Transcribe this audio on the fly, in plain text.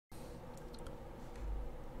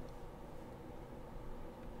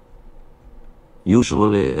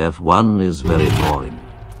Usually F1 is very boring.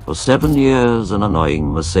 For 7 years an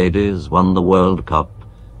annoying Mercedes won the World Cup,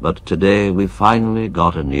 but today we finally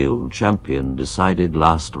got a new champion decided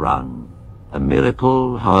last run. A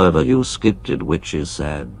miracle, however you skipped it, which is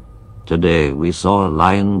sad. Today we saw a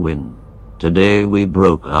lion win. Today we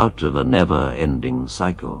broke out of a never-ending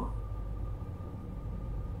cycle.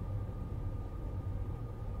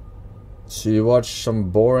 So you watched some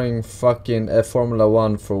boring fucking Formula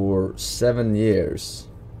 1 for 7 years,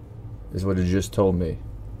 is what you just told me.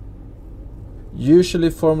 Usually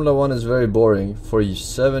Formula 1 is very boring. For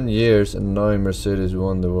 7 years an annoying Mercedes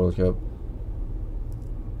won the World Cup.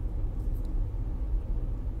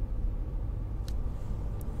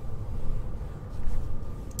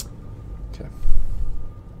 Okay.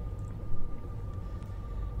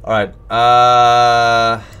 Alright,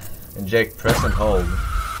 inject, press and hold.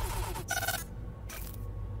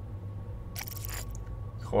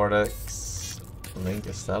 Codec link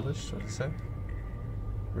established, what is it?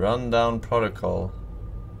 Rundown protocol.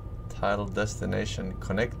 Title destination.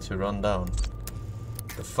 Connect to rundown.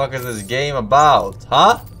 The fuck is this game about?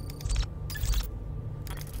 Huh?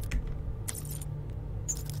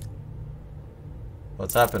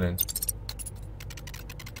 What's happening?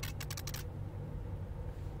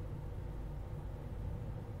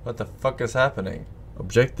 What the fuck is happening?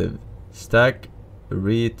 Objective. Stack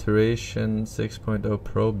reiteration 6.0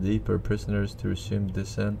 probe deeper prisoners to resume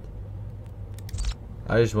descent.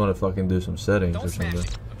 I just want to fucking do some settings or something.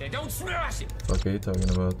 Okay, don't smash it. What are you talking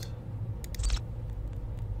about?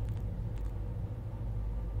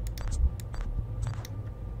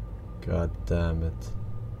 God damn it.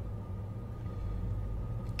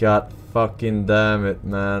 God fucking damn it,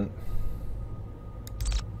 man.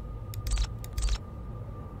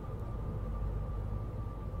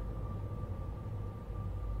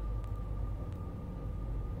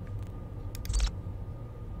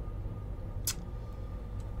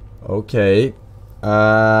 Okay.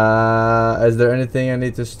 Is there anything I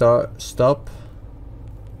need to stop?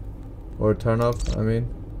 Or turn off, I mean?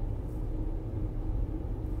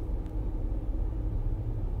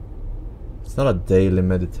 It's not a daily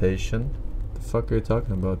meditation. The fuck are you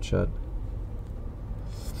talking about, chat?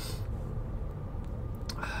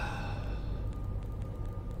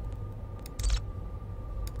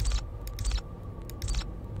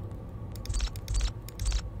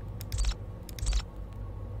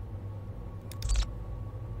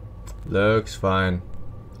 Looks fine.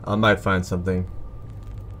 I might find something.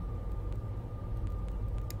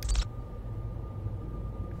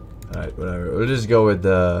 Alright, whatever. We'll just go with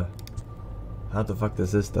the... How the fuck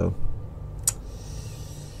this is though?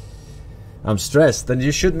 I'm stressed, and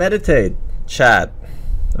you should meditate, chat.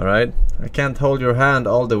 Alright? I can't hold your hand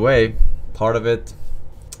all the way. Part of it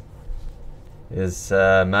is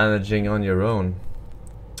managing on your own.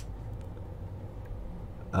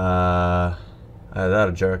 I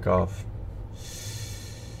that'll jerk off.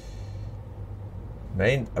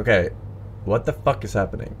 Main. Okay. What the fuck is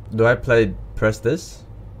happening? Do I press this?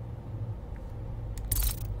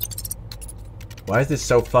 Why is this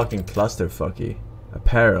so fucking clusterfucky?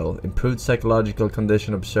 Apparel. Improved psychological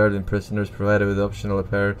condition observed in prisoners provided with optional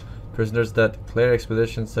apparel. Prisoners that clear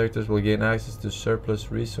expedition sectors will gain access to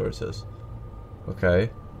surplus resources. Okay.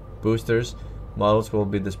 Boosters. Models will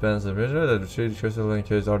be dispensed of prisoners that retrieve crystal and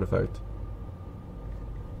case artifact.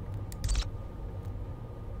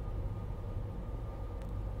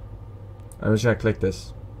 I'm just gonna click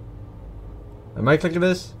this. Am I clicking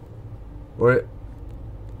this? Or...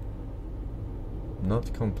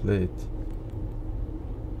 Not complete.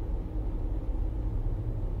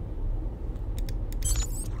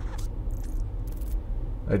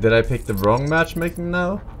 Like, did I pick the wrong matchmaking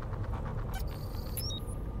now?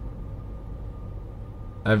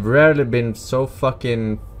 I've rarely been so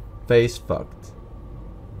fucking face fucked.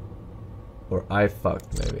 Or I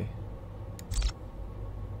fucked, maybe.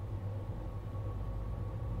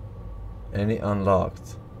 Any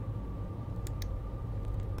unlocked?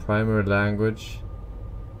 Primary language.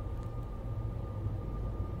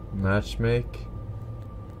 Matchmake.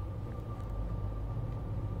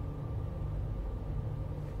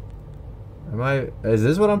 Is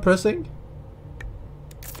this what I'm pressing?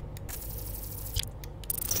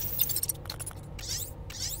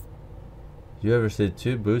 You have received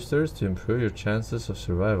 2 boosters to improve your chances of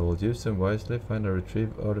survival. Use them wisely. Find and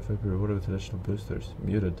retrieve artifact rewarded with additional boosters.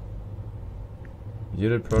 Muted.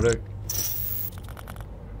 Muted product.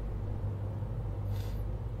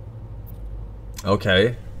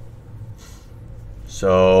 Okay.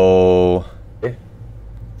 So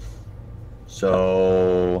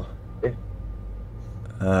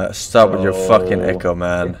stop with your fucking echo,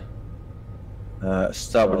 man.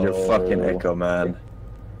 Stop with your fucking echo, man.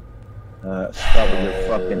 Stop with your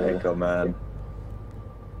fucking echo, man.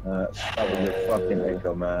 Stop with your fucking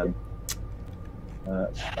echo, man.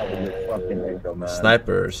 Stop with your fucking echo, man.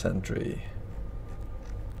 Sniper sentry.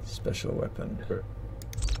 Special weapon.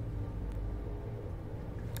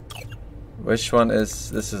 Which one is...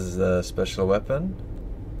 This is the special weapon?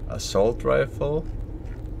 Assault rifle?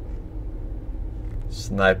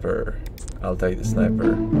 Sniper. I'll take the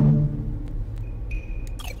sniper.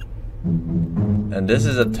 And this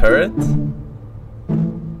is a turret?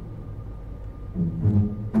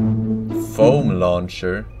 Foam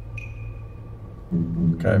launcher.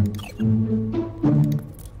 Okay.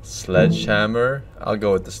 Sledgehammer. I'll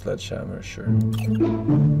go with the sledgehammer, sure.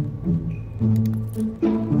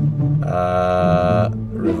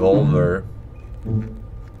 Revolver.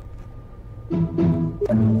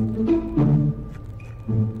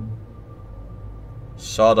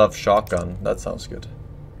 Sawed-off shotgun. That sounds good.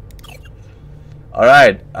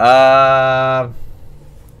 Alright.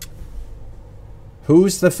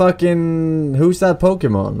 Who's the fucking... Who's that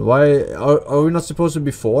Pokemon? Why... Are we not supposed to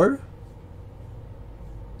be 4?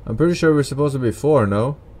 I'm pretty sure we're supposed to be 4,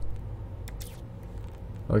 no?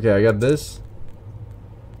 Okay, I got this.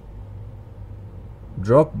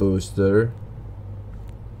 Drop booster.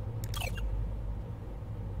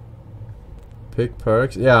 Pick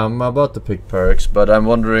perks. Yeah, I'm about to pick perks, but I'm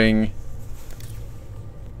wondering...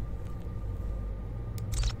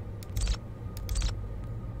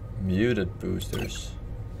 Muted boosters.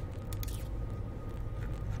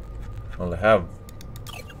 Only have...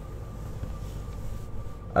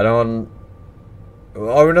 I don't...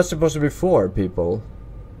 Are we not supposed to be 4 people?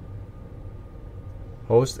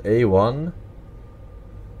 Host A1?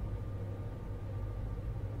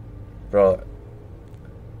 Bro,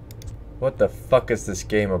 what the fuck is this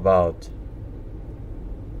game about?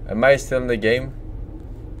 Am I still in the game?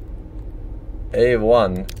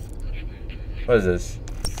 A1. What is this?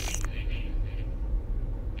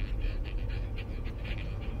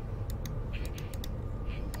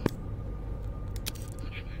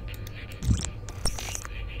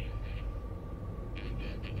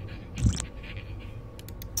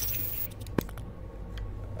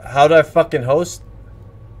 How do I fucking host?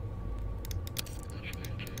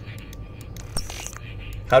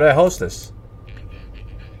 How do I host this?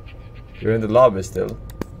 You're in the lobby still.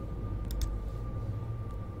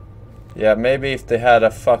 Yeah, maybe if they had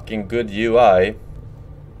a fucking good UI,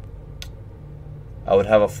 I would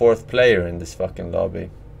have a 4th player in this fucking lobby.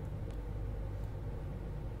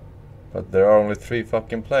 But there are only 3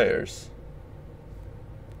 fucking players.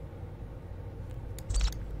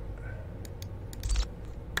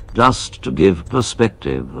 Just to give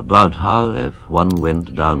perspective about how F1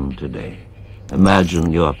 went down today.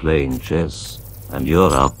 Imagine you're playing chess, and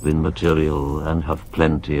you're up in material and have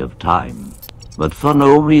plenty of time. But for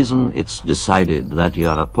no reason it's decided that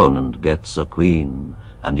your opponent gets a queen,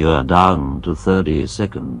 and you're down to 30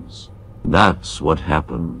 seconds. That's what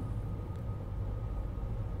happened.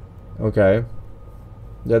 Okay.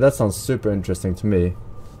 Yeah, that sounds super interesting to me.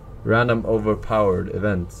 Random overpowered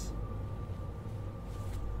events.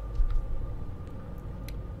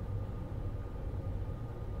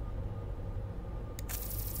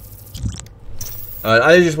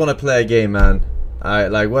 I just want to play a game, man.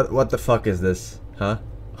 Like, what the fuck is this? Huh?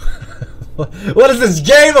 What is this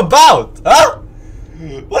game about? Huh?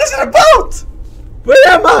 What is it about? Where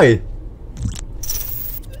am I?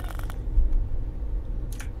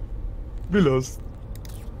 We lost.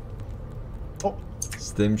 Oh.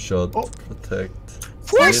 Stim shot. Oh. Protect.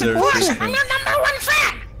 Forsen, I'm your #1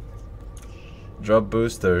 fan! Drop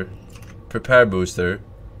booster. Prepare booster.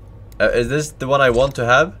 Is this the one I want to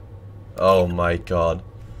have? Oh my god.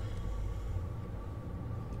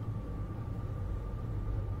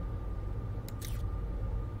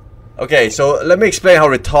 Okay, so let me explain how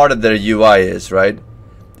retarded their UI is, right?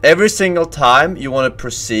 Every single time you want to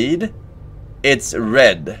proceed, it's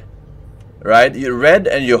red. Right? You red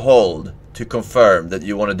and you hold to confirm that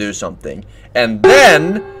you want to do something. And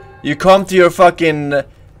then you come to your fucking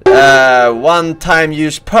one-time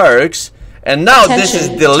use perks. And now this is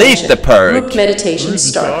delete the perk. Group meditation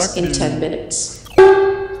starts in 10 minutes.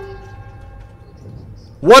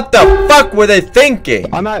 What the fuck were they thinking?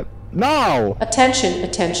 Now! Attention,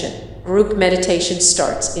 attention. Group meditation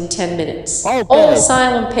starts in 10 minutes. Okay. All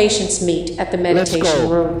asylum patients meet at the meditation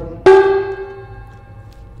room.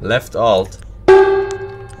 Left alt.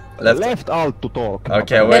 Left alt to talk.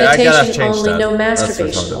 Okay, wait, I gotta Meditation change only, that. no That's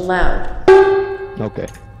masturbation retarded. allowed. Okay.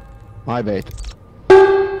 I wait.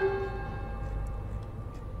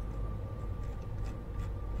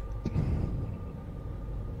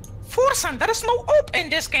 Forsen, there is no oop in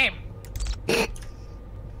this game.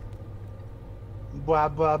 Blah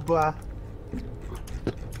blah blah.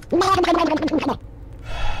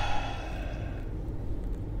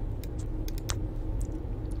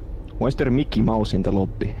 Why is there Mickey Mouse in the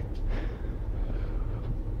lobby?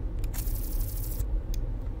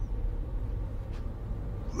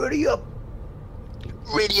 Ready up.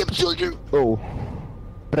 Ready up, soldier. Oh.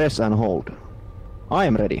 Press and hold. I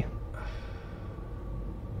am ready.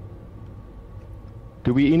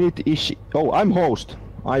 Do we init ishi? Oh, I'm host.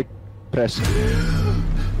 I press.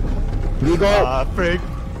 We go. Ah, freak.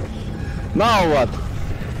 Now what?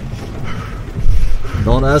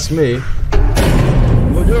 Don't ask me.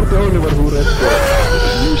 Well, you're the only one who read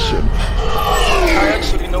the mission. I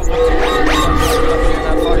actually know what to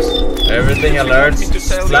do. Everything alerts.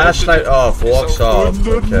 Flashlight off. Walks off.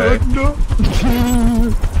 Okay.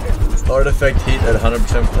 Artifact heat at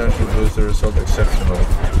 100% potential boost the result exceptional.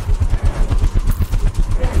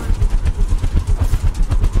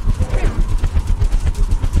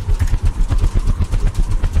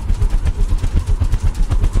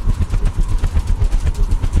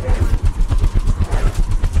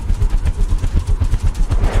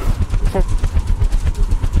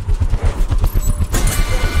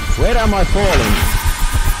 Where am I falling?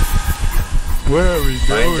 Where are we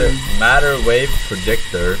Find the going? matter wave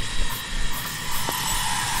projector.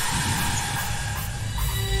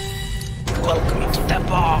 Welcome to the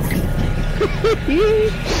bog.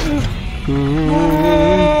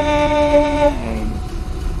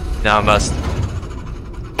 Namaste.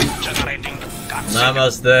 Generating guts.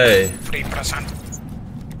 Namaste. 3%.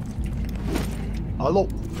 Hello.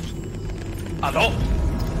 Hello?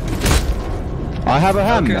 I have a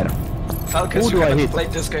hammer. Falcus, Who you do I haven't hit?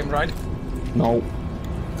 played this game, right? No.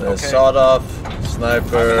 Okay. Sawed off, I'm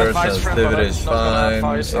sniper, an advice friend, but sensitivity I'm is not gonna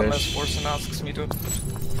advise fine. unless Forsen asks me to.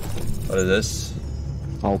 What is this?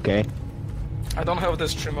 Okay. I don't have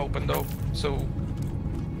this stream open though, so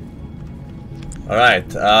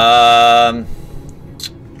Alright,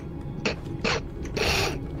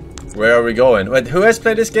 where are we going? Wait, who has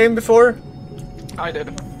played this game before? I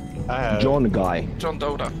did. I have. John guy. John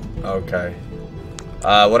Doda. Okay.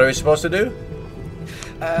 What are we supposed to do?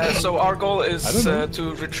 So our goal is I don't know.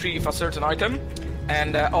 to retrieve a certain item,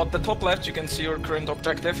 and at the top left you can see your current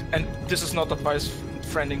objective. And this is not advice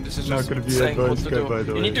friending. This is Not just gonna be saying what advice to guide, do. by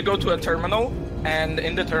the You need way. to go to a terminal, and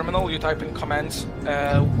in the terminal you type in commands,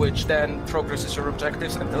 which then progresses your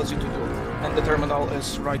objectives and tells you to do. And the terminal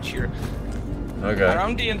is right here. Okay.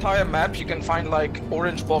 Around the entire map you can find like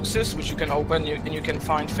orange boxes which you can open, and you can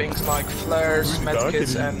find things like flares, Really dark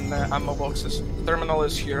medkits, it and ammo boxes. Terminal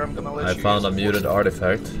is here. I'm gonna let I you found use a it. muted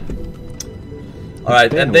artifact. Alright,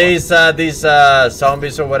 Then and these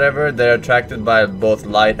zombies or whatever, they're attracted by both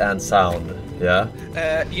light and sound, yeah?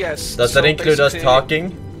 Yes. Does so that include us basically-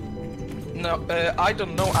 talking? No, I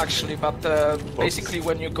don't know actually, but basically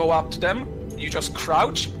when you go up to them, you just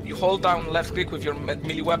crouch, you hold down left click with your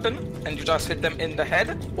melee weapon, and you just hit them in the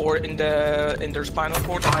head or in their spinal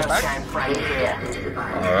cord in the back.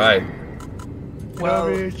 Alright. Well,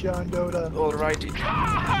 Come here, John Doda. alrighty.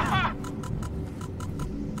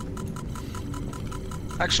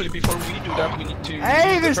 Actually, before we do that, we need to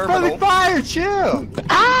Hey, use there's the friendly terminal. fire. Chill.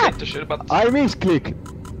 Get the shit, but I misclick.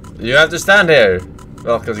 You have to stand here.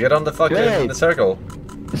 Well, cause get on the fucking Great. the circle.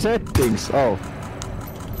 Settings. Oh.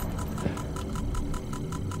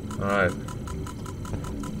 Alright.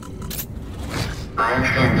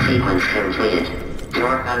 Bioscan sequence completed.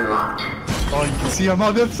 Door unlocked. Oh, you can see I'm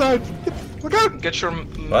on the other side. Look out. get your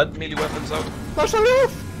What? melee weapons out. Watch the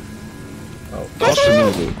roof. What's the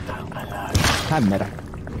movie? Hammer.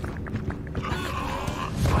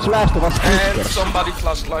 Slash of us And stickers. somebody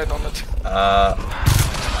flashed light on it.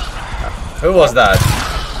 Who was that?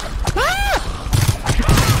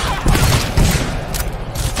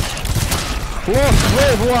 Lost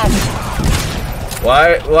wave one.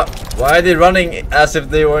 Why are they running as if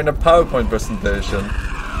they were in a PowerPoint presentation?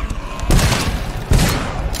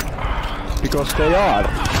 Because they are.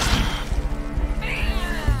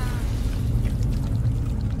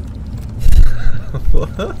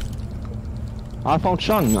 What? I found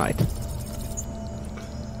Shang-Knight.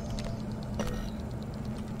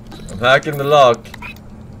 I'm hacking the lock.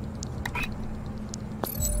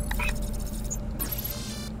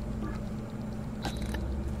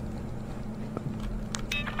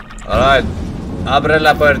 Alright. Abre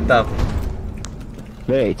la puerta.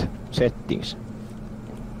 Wait. Settings.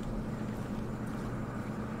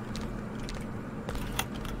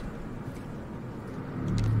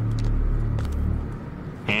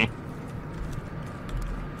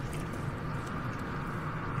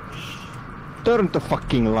 Turn the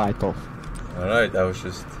fucking light off. Alright, I was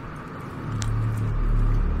just...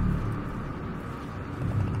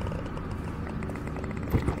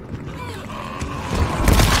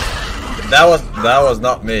 That was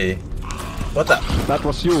not me. What the That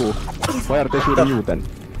was you. Why are they shooting you then?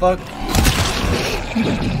 fuck?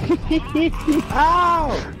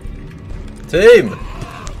 Ow! Team!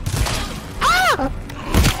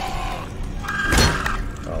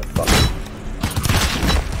 Oh fuck.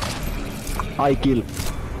 I kill.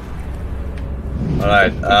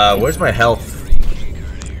 Alright, where's my health?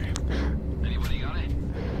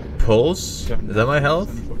 Pulse? Is that my health?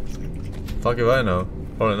 Fuck if I know.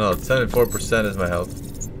 Probably not. 74% is my health.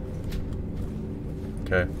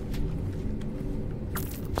 Okay.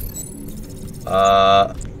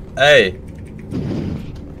 Hey!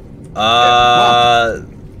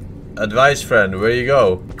 Advice friend, where you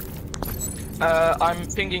go? I'm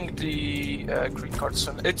pinging the green card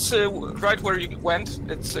soon. It's right where you went.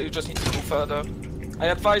 It's you just need to move further. I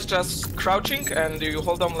advise just crouching and you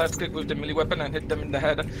hold down left click with the melee weapon and hit them in the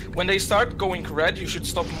head. When they start going red, you should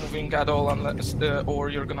stop moving at all unless or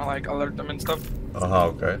you're gonna like alert them and stuff.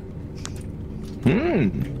 Okay.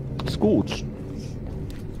 Scoots.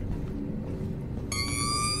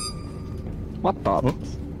 What the?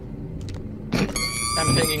 Oops.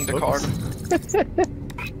 I'm pinging the card.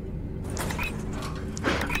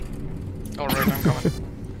 Alright, I'm coming.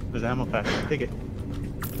 There's ammo pack. Take it.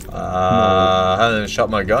 I haven't shot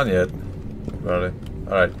my gun yet. Really?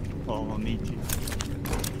 Alright. Oh, we'll need to.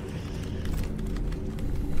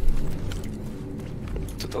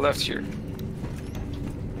 To the left here.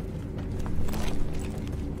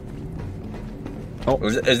 Oh,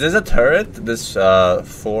 is this a turret? This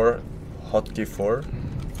 4 hotkey 4?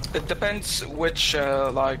 It depends which you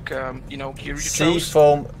know, gear you C chose.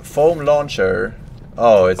 foam launcher.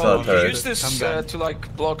 Oh, it's not a You turret. use this to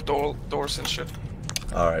like block doors and shit.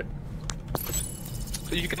 Alright.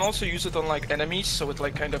 You can also use it on like enemies, so it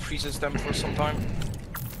like kind of freezes them for some time.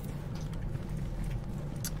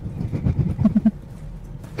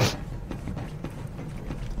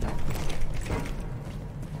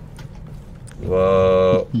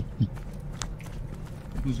 Whoa.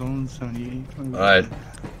 Zone 78. Alright.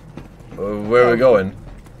 Where are we going?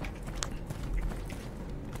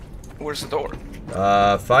 Where's the door?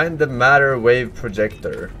 Find the matter wave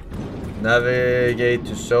projector. Navigate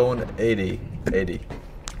to zone 80.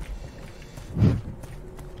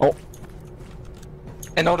 Oh.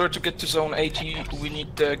 In order to get to zone 80, we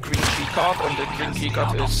need the green keycard, and the green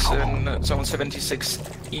keycard is in zone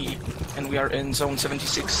 76E, and we are in zone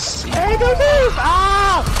 76C. Hey, don't move!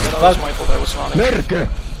 Ah! That was my fault, I was running. Merke!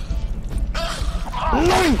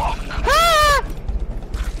 Nein!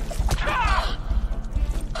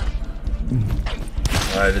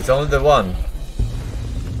 Alright, it's only the one.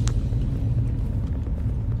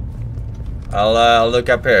 I'll look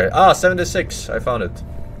up here. Ah, 76. I found it.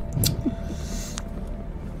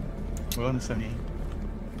 We're on the 78.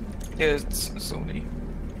 Yeah, it's zone E.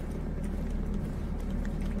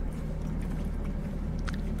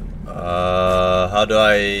 How do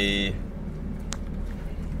I...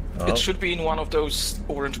 Oh. It should be in one of those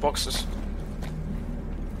orange boxes.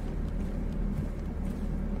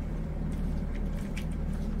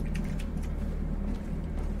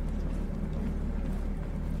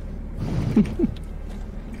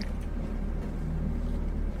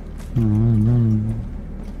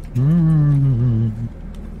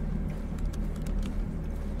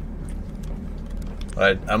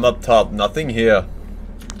 Alright, I'm up top. Nothing here.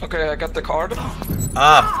 Okay, I got the card.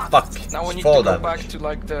 Ah, fuck. Now we need Fall to go damage. back to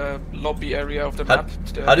like the lobby area of the How, map.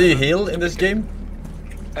 how do you heal in this game?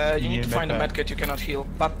 You need to Yeah, find a medpack. medkit, you cannot heal.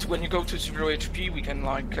 But when you go to 0 HP, we can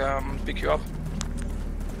like pick you up.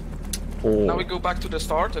 Now we go back to the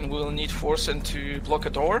start and we'll need Forsen to block a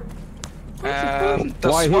door. Does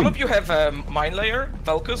Why one him? of you have a mine layer,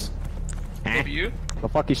 Velkus? Maybe you? The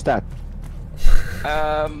fuck is that?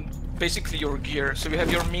 Basically your gear. So you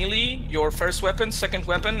have your melee, your first weapon, second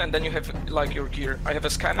weapon, and then you have like your gear. I have a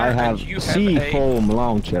scanner I have and you have C a... foam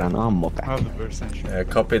launcher and ammo I pack. have the burst sentry.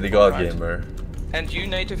 Copy the God Right. Gamer. And you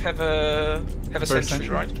native have a sentry, sentry.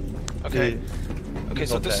 right? Okay. Okay,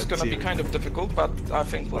 so Not this is that gonna be serious. kind of difficult, but I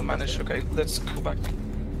think we'll manage. Okay, let's go back.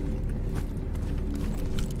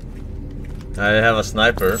 I have a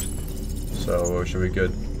sniper, so we should be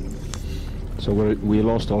good. So we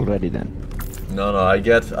lost already then. No, I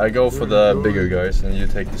go for the bigger guys, and you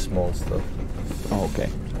take the small stuff. Oh, okay.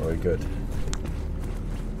 So we're good.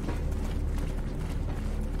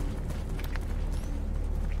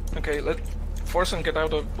 Okay, let Forsen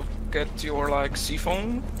get your like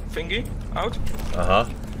seafoam thingy out. Uh huh.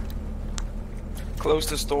 Close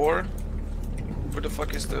this door. Where the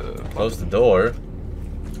fuck is the... Close the door.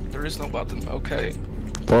 There is no button, okay.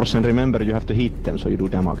 Forsen, remember you have to hit them so you do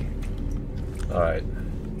damage. Alright.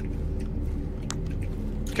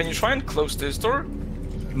 Can you try and close this door?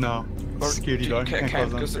 No. Or Security door. Can't close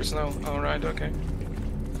them. because there's no... Alright, okay.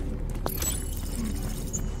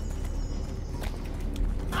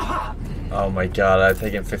 Oh my god, I've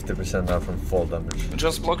taken 50% now from fall damage.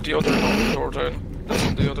 Just block the other door then. That's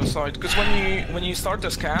on the other side. Because when you start the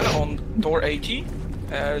scan on door 80,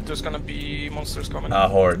 there's gonna be monsters coming. A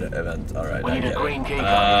horde event, alright, I get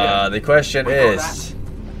it. The question is...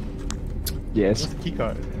 Yes. What's the key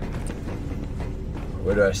card?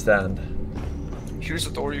 Where do I stand? Here's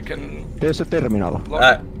a door you can... There's a terminal.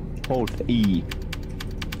 block. Hold E.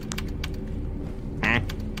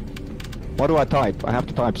 What do I type? I have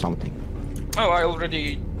to type something. Oh, I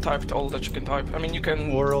already typed all that you can type. I mean, you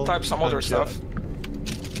can Oral type some other and stuff.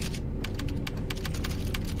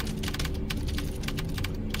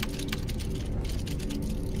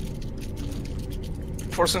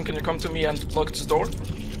 Forsen, can you come to me and block this door?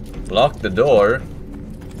 Lock the door?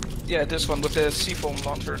 Yeah, this one with the seafoam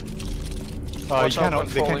launcher. Oh, Watch out when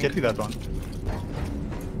they can't falling. get to that one.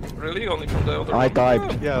 Really? Only from the other I one?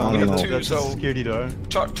 typed. Yeah, I only don't the know. two, that's So- the security door.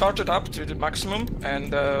 Charge it up to the maximum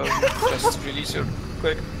and just release it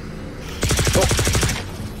quick.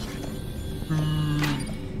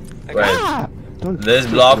 Okay. Wait, Ah! Don't this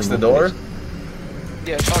blocks the door?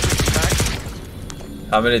 Yeah, charge it to max.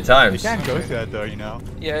 How many times? Can't go to that door, you know.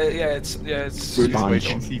 Yeah, it's Good. Just Punch.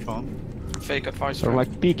 wait on C-phone. fake advice. They're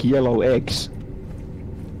like big yellow eggs.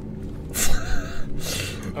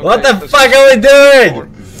 What the let's fuck just- are we doing?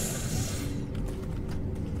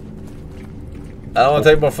 I don't want to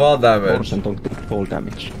take more fall damage. Forsen, don't take fall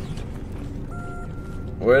damage.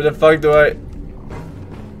 Where the fuck do I...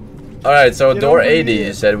 Alright, so door 80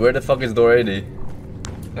 you said. Where the fuck is door 80?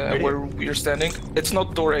 Where we're standing. It's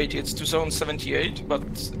not door 80, it's to zone 78, but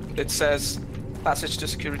it says passage to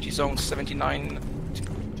security zone 79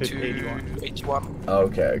 to 81.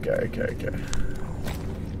 Okay.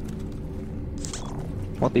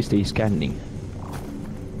 What is the scanning?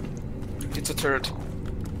 It's a turret.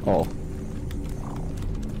 Oh.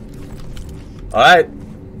 Alright.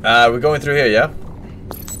 We're going through here, yeah?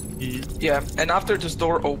 Yeah, and after this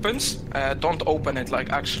door opens, don't open it,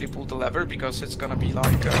 like actually pull the lever, because it's gonna be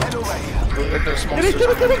like there's monsters.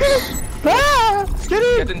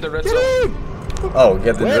 Get in the red zone. Oh,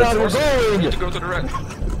 get the red You zone. need to go to the red.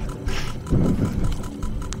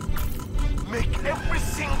 Make every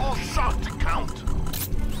single shot to count.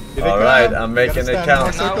 Alright, I'm making it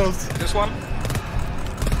count. And now, this one.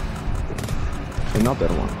 Another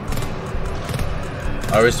one.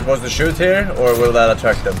 Are we supposed to shoot here, or will that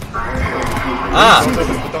attract them? Ah!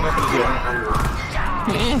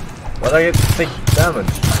 Well, I get thick damage.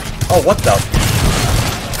 Oh, what the?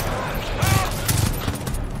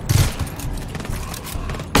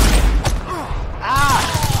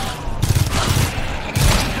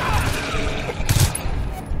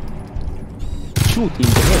 Shoot in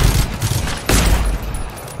the head.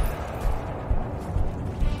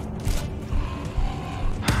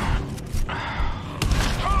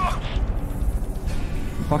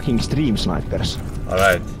 Fucking stream snipers.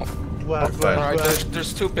 Alright. Alright,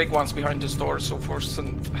 there's two big ones behind this door, so force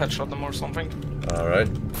and headshot them or something. Alright.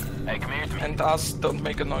 And us, don't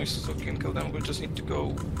make a noise so we can kill them. We just need to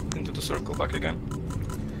go into the circle back again.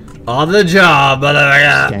 On the job,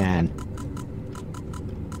 motherfucker! Scan.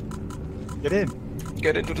 Get in.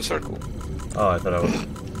 Get into the circle. Oh, I thought I was.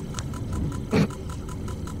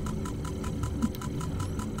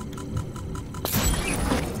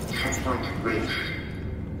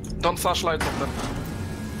 Don't flashlight on them.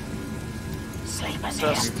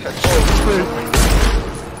 Just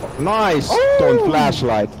Nice! Don't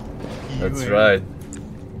flashlight. That's right.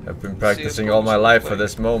 I've been practicing all my life for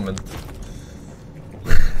this moment.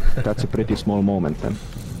 That's a pretty small moment then.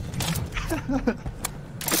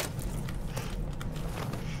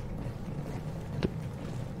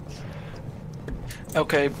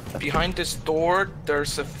 Okay, behind this door,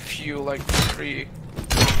 there's a few, like 3.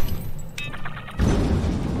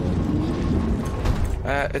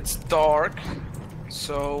 It's dark,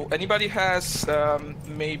 so anybody has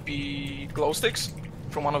maybe glow sticks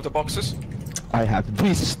from one of the boxes? I have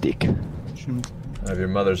this stick. I have your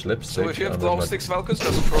mother's lipstick. So if you have on glow my- sticks, Valkus,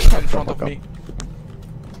 just throw them in front of me.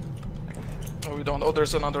 Oh, we don't. Oh,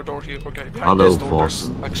 there's another door here. Okay, behind Hello, this door, there's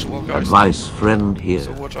Forsen. actual guys. Advice friend here.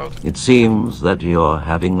 So watch out. It seems that you're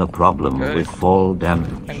having a problem Okay. with fall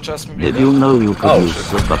damage. And just Did you know you could Oh,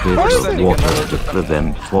 use a bucket of water to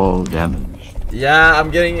prevent fall damage? Yeah,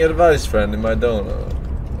 I'm getting advice, friend, in my donut.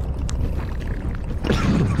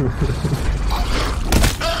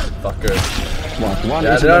 Fucker. What? One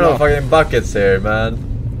Yeah, isn't there are no enough. fucking buckets here, man.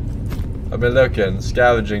 I've been looking,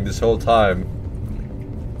 scavenging this whole time.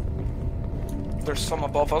 There's some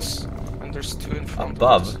above us, and there's 2 in front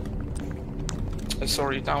Above? of us.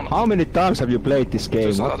 Sorry, down. How many times have you played this game?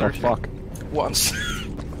 There's What the another here. fuck? Once.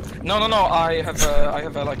 No, I have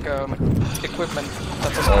like equipment.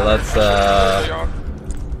 Well, that's a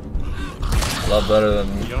lot better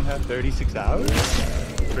than. You don't have 36 hours?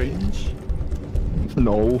 Cringe.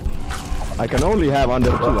 No. I can only have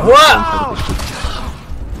under 2 hours. What?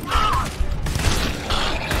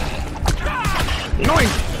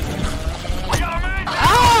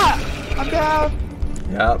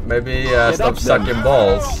 Yeah, maybe stop sucking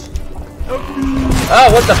balls. Ah,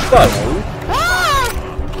 what the fuck?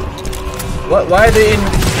 What? Why are they in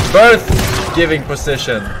birth giving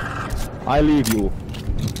position? I leave you.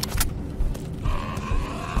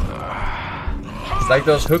 It's like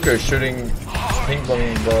those hookers shooting ping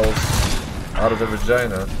pong balls out of the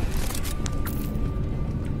vagina.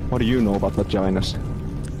 What do you know about vaginas?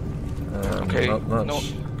 Okay, Not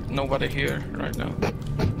much. nobody here right now.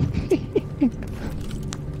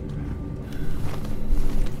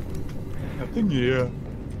 Nothing here.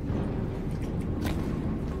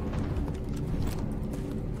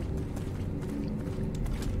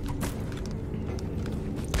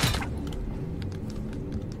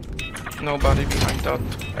 Nobody behind that.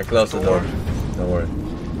 I closed the door. Don't worry.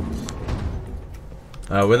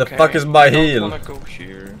 Where the Okay, fuck is my I don't heel? wanna go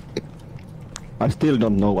here. I still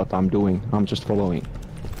don't know what I'm doing. I'm just following.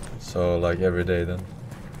 So, like every day then.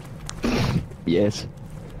 Yes.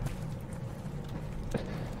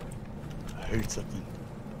 I heard something.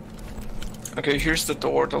 Okay, here's the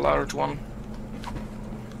door, the large one.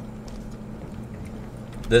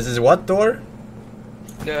 This is what door?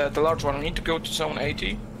 The large one. We need to go to zone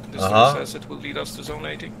 80. This Uh-huh. door says it will lead us to zone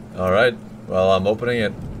 80. Alright, well, I'm opening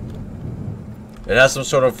it. It has some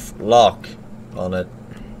sort of lock on it.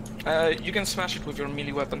 You can smash it with your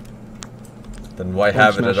melee weapon. Then why Don't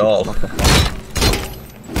have it smash at all? What the fuck?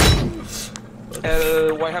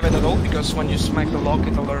 Why have it at all? Because when you smack the lock,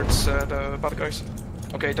 it alerts the bad guys.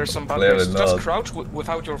 Okay, there's some bad Clearly guys. Just not. crouch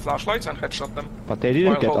without your flashlights and headshot them. But they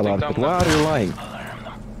didn't While get holding alerted. down Why are you lying?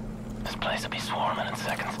 This place will be swarming in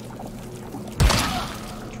seconds.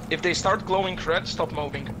 If they start glowing red, stop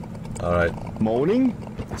moving. Alright. Moaning?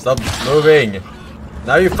 Stop moving!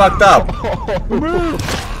 Now you fucked up!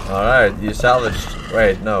 Alright, you salvaged.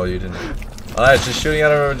 Wait, no, you didn't. Alright, she's shooting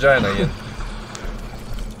out of her vagina again.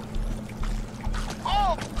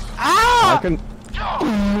 I can.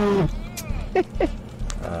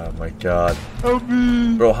 Oh my god.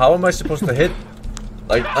 Bro, how am I supposed to hit?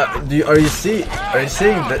 Like, are you seeing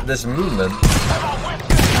this movement?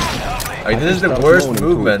 Like, this is the worst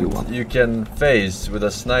movement you can face with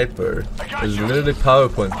a sniper. It's literally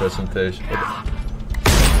PowerPoint presentation.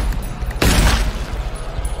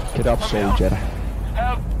 Get up, soldier.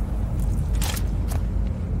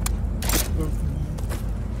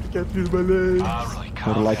 Can't feel my legs.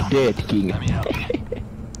 You're like dead king.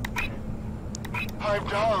 I'm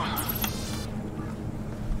down.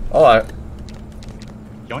 Oh,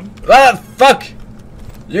 Yoink. ah, fuck!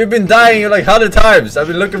 You've been dying like 100 times. I've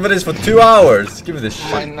been looking for this for 2 hours. Give me this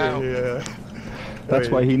shit. Mine now. Yeah. That's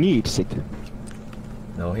why he needs it.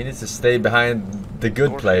 No, he needs to stay behind the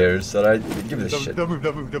good players. Alright, give me this shit. Don't move,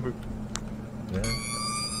 don't move, don't move.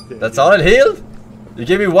 Yeah. That's all it healed? You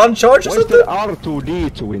gave me 1 charge or Where's something? the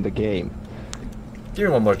R2D2 in the game? Give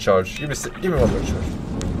me 1 more charge. Give me 1 more charge.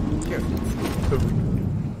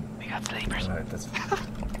 We got sleepers. Alright, that's fine.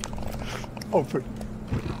 Oh, frick.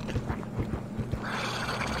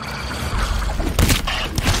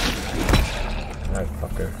 Alright,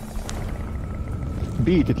 fucker.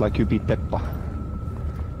 Beat it like you beat Peppa.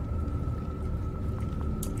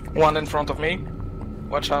 One in front of me.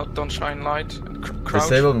 Watch out, don't shine light. And crouch.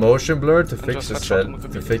 Disable motion blur to fix just the headshot set. him with the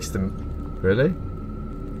To beat. fix them. Really?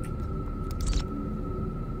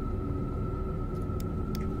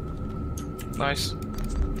 Nice.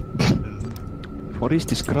 What is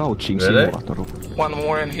this crouching Really? simulator? One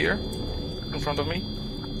more in here. In front of me.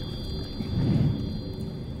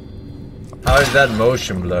 How is that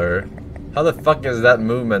motion blur? How the fuck is that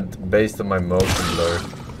movement based on my motion blur?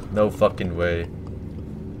 No fucking way.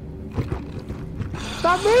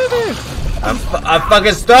 Stop moving! I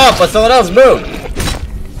fucking stop, but someone else move!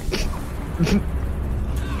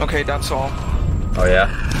 Okay, that's all. Oh yeah?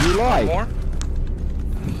 You lie! More?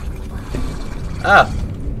 Ah!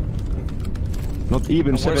 Not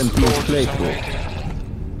even Where's the 17 door to playthrough. zone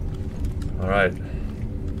 80? Alright.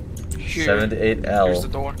 Here. 78L. Here's the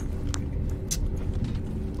door.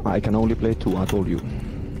 I can only play 2, I told you.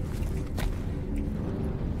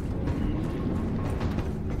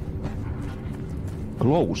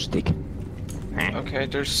 glow stick. Okay,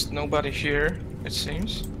 there's nobody here, it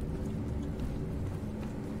seems.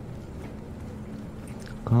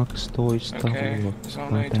 12 Okay,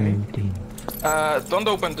 zone 18. Don't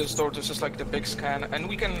open this door, this is like the big scan, and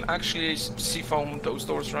we can actually seafoam those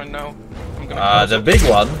doors right now. I'm gonna close the it. big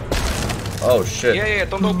one? Oh shit. Yeah,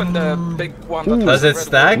 don't open the big one. That Does has it red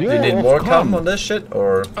stack? wall. Do you need more cam on this shit,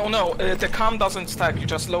 or? Oh no, the cam doesn't stack, you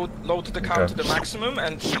just load the cam to the maximum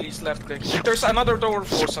and release left click. There's another door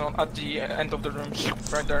Forsen at the end of the room,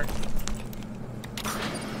 right there.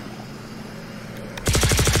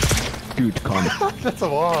 Good cam. That's a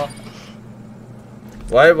wall.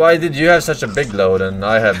 Why did you have such a big load and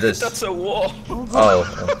I have this? That's a wall. Oh.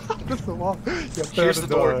 That's a wall. Here's the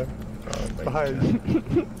door. Behind.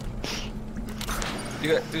 Do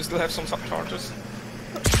you still have some charges?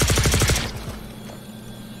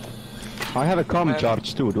 I have a cam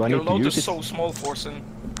charge too. Do I Your need to load use is it? so small, Forsen.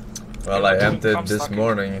 Well, I emptied this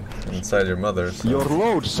morning inside your mother's. So. Your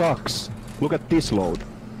load sucks. Look at this load.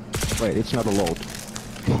 Wait, it's not a load.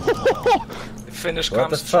 Finnish What cam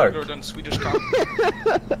the is fuck? stronger than Swedish cam.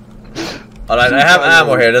 Alright, I have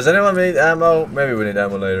ammo here. Does anyone need ammo? Maybe we need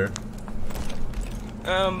ammo later.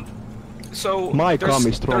 So My there's cam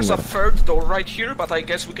is a stronger. third door right here, but I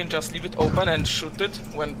guess we can just leave it open and shoot it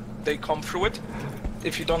when they come through it.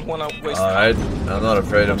 If you don't wanna waste Alright, time. I'm not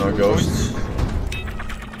afraid of no ghosts.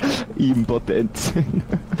 Impotent.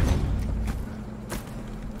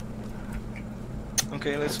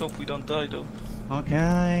 Okay, let's hope we don't die though.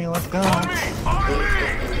 Okay, let's go.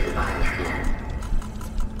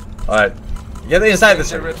 Alright, get inside this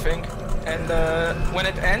The room. red thing, and when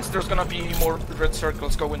it ends, there's gonna be more red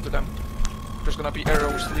circles go into them. There's gonna be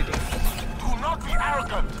arrows leading. Do not be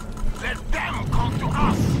arrogant. Let them come to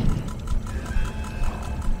us.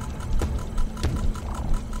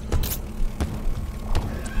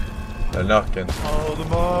 They're knocking. Hold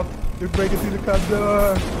them up. You're breaking through the car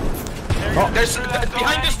door. There's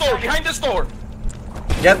behind this door. Behind this door.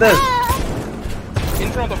 Get this!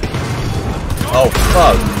 In front of me. Oh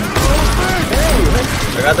fuck!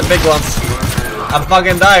 I got the big ones. I'm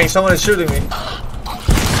fucking dying. Someone is shooting me.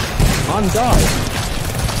 I'm dying.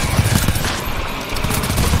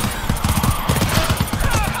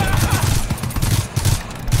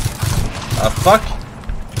 Fuck.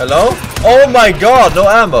 Hello? Oh my god, no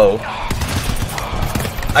ammo.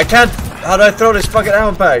 I can't. How do I throw this fucking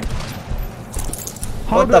ammo pack?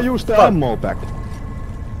 How What do I the use the fuck? ammo pack?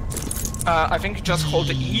 I think you just hold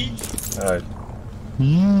the E. Alright,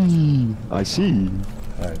 I see.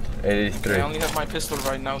 alright. I 83. only have my pistol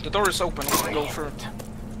right now. The door is open. We can go through it.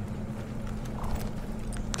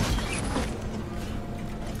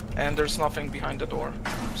 And there's nothing behind the door,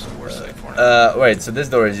 so we're safe for now. Wait, so this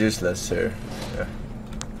door is useless here.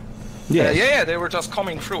 Yeah. Yeah, they were just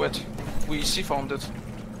coming through it. We seafoamed it.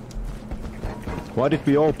 Why did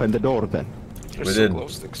we open the door then? There's We some did. glow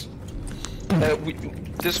sticks.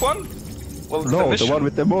 This one? Well, No, the mission. one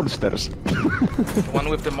with the monsters. The one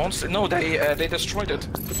with the monster. No, they destroyed it.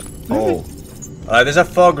 Oh. There's a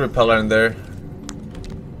fog repeller in there.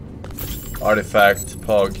 Artifact,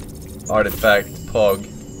 pog. Artifact, pog.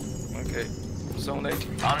 Okay, zone 8.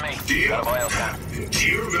 On me. Do you, Got a bioscan. do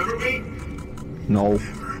you remember me? No.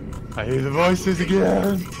 I hear the voices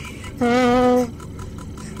again. Ah.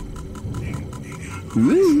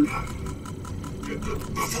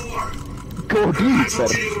 Before. Go I deeper.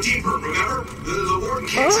 told you to go deeper, remember? The warden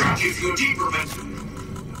can't track you if you go deeper, but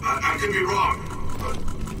I could be wrong. But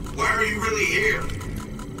why are you really here?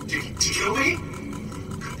 To kill me?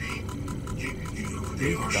 Could be. You know what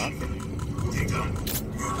they are. What they've done.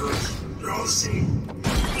 Murderers. They're all the same.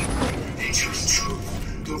 They choose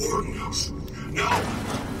truth. The warden knows. No.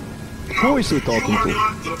 Who is he talking You are to?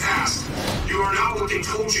 not the past. You are not what they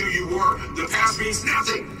told you you were. The past means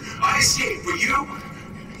nothing. I escaped, but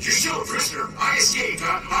you're still a prisoner. I escaped.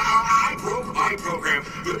 I broke my program,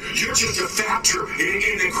 but you're just a factor in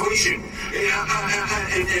an equation.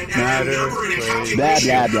 And a number in a calculation.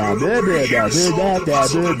 Blah, blah, blah, blah, We're blah, here to solve blah, the blah,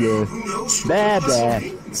 puzzle, blah, but blah. who knows what Blah, the puzzle blah.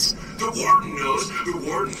 means? The warden knows. The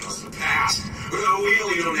warden knows the past. We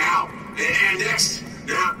only know now. And next.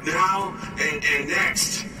 Now and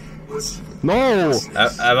next. What's... No!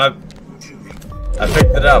 I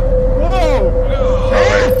picked it up. Whoa!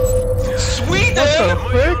 Sweden! What the You're the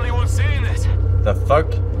frick? only one seeing this. The fuck?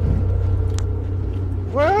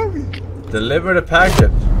 Where are we? Deliver the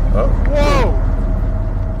package. Oh. Whoa!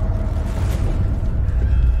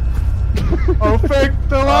 Oh, frick!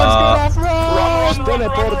 The alarm's going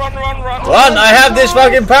off! Run! Run! I have this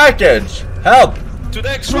fucking package! Help! To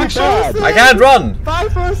the extraction! I can't run! Bye,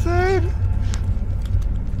 Forsen!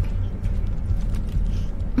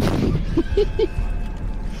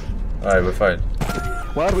 Alright, we're fine.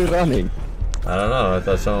 Why are we running? I don't know, I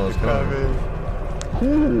thought someone was coming.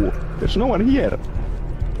 Ooh, there's no one here.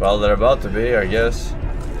 Well, they're about to be, I guess.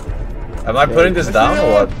 Am I putting this down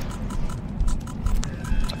or what?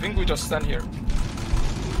 I think we just stand here.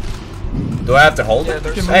 Do I have to hold it?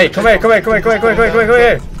 Hey, come here. Ow, ow,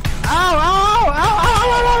 ow, ow,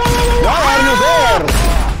 ow, ow, why are you there?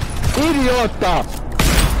 Idiota!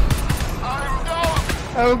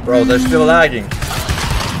 Bro, they're still lagging.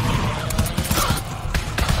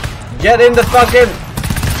 Get in the fucking...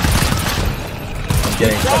 I'm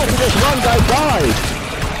getting fucking... There's one guy died!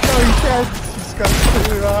 No, he can't. He's got to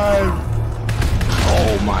stay alive.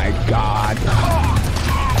 Oh my god.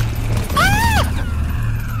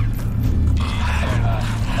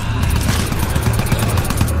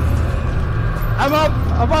 I'm up!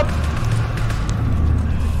 I'm up!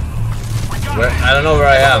 Where, I don't know where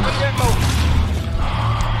I am.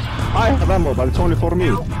 I have ammo, but it's only for me.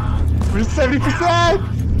 We're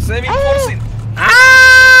 70%! Saving Forsen!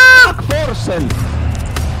 Ah! Forsen!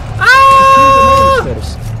 Ah!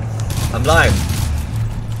 Monsters. I'm blind.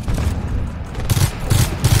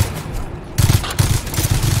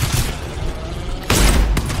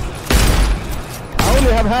 I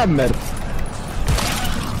only have hammer.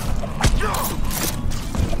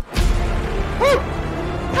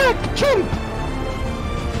 Jump!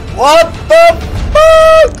 What the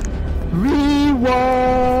fuck?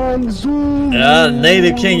 Rewind zoom. Yeah,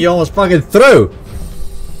 Native King, you almost fucking threw.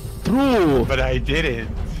 Through. But I did it.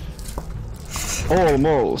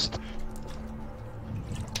 Almost.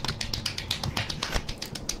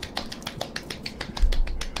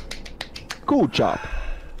 Good job.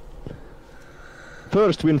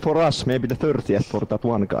 First win for us, maybe the 30th for that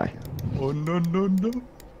one guy. Oh no no no.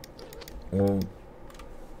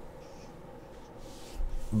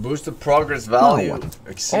 Boost the progress value.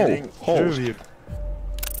 Exceeding. Host.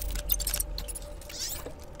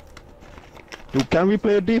 Can we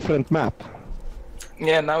play a different map?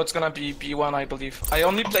 Yeah, now it's gonna be B1, I believe. I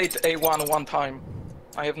only played A1 one time.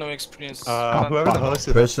 I have no experience. Whoever the host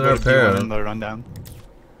is, Prisoner pair. in the rundown.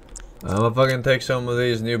 I'm gonna fucking take some of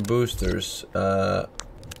these new boosters.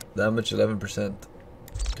 Damage 11%.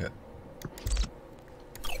 Okay.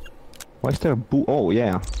 Why is there a oh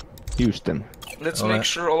yeah. Use them. Let's make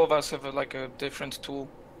sure all of us have like a different tool.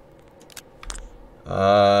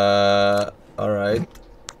 Alright.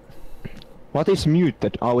 What is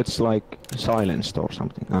muted? Oh, it's like silenced or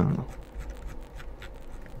something. I don't know.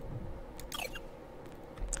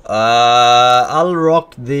 I'll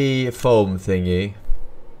rock the foam thingy.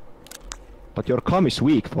 But your comm is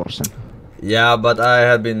weak, Forsen. Yeah, but I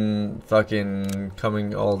had been fucking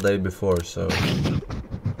coming all day before, so...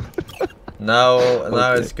 now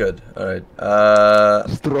it's good. Alright.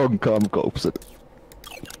 Strong comm copes.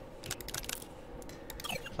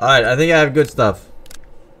 Alright, I think I have good stuff.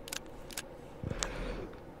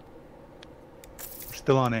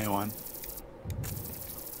 Still on A1.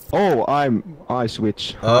 Oh, I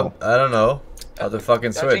switch. Oh, I don't know. How to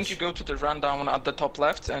fucking switch. I think you go to the rundown at the top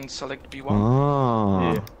left and select B1.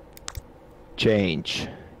 Ah. Yeah. Change.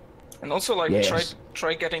 And also like Yes.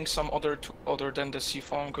 try getting some other other than the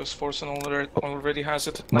C-phone, because Forsen already has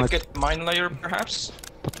it. My- Like get mine layer perhaps.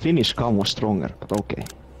 But Finnish comm was stronger, but okay.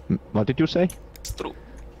 What did you say? It's true.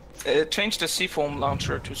 Change the C-foam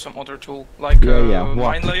launcher to some other tool, like what?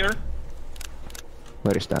 mine layer.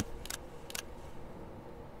 Where is that?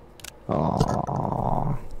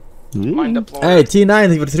 Oh. Mine deploy. Hey, T9,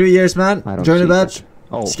 thank you for 3 years, man. I don't Join the see batch. that.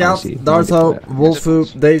 Oh, I Scout, see. Dartho, Mine Wolfu,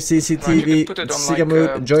 deploy. Dave Right, you CCTV, can put it on,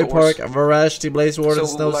 Sigamoot, like, Joy doors. Park, Varash, T-Blaze Warden,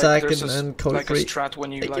 So, Snowsack, there's and Code like a Free. strat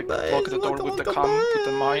when you Thank like you, guys. block the door with the Welcome, comm, put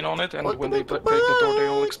the mine on it, and when they break the door, they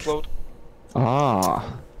all explode.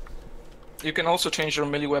 Ah. You can also change your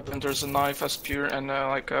melee weapon. There's a knife, a spear, and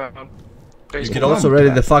like a You baseball can also bat. ready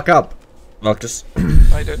the fuck up, Noctis.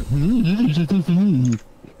 I did.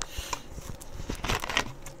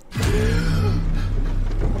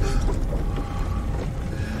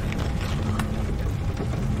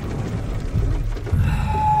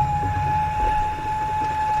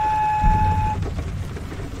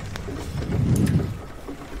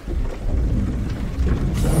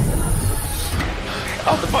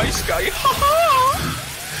 Oh, the vice guy.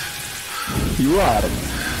 You are.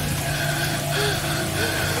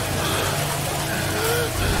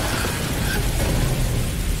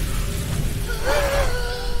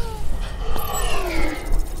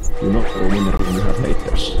 You're not the winner when you have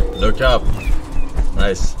haters. Look up.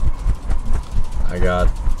 Nice. I got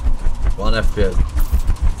 1 FPS.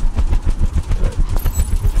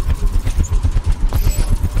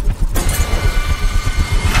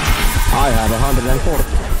 I have 140.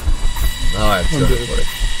 Now I have 240.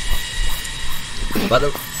 But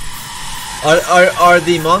are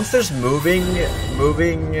the monsters moving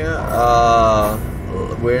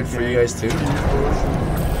weird for you guys too?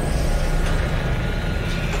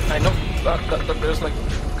 I know that there's like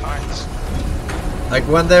kinds. Like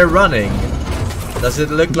when they're running, does it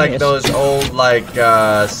look like those old like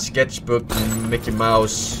sketchbook Mickey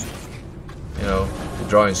Mouse, you know, you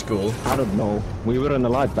draw in school? I don't know. We weren't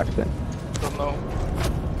alive back then. Don't know.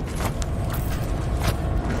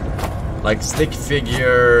 Like stick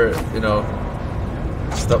figure, you know,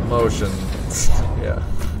 stop motion. Yeah.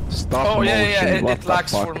 Stop Oh yeah, motion, what it the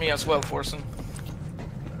lags fuck? for me as well, Forsen.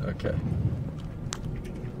 Okay.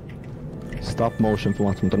 Stop motion from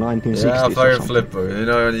what, from the 1960s? Yeah, or fire something? flipper. You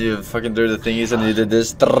know when you fucking do the thingies and you did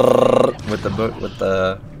this with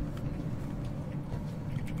the.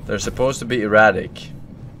 They're supposed to be erratic.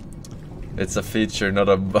 It's a feature, not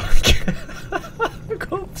a bug.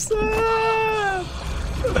 Cops. Oh.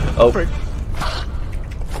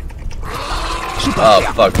 Oh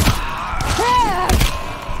fuck.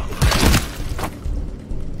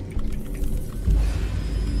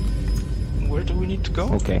 Where do we need to go?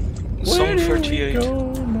 Okay. Zone 38.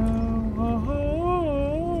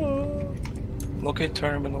 Locate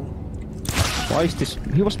terminal. Why is this?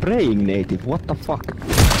 He was praying, native. What the fuck?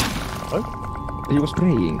 What? He was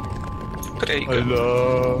praying. Craig.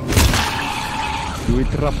 Hello. You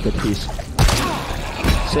interrupted his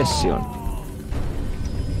session.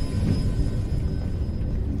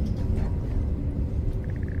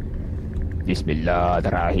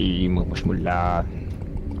 Bismillahirrahmanirrahim. Bismillah.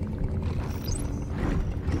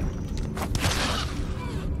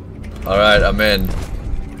 Alright, I'm in.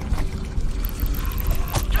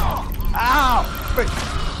 Ow!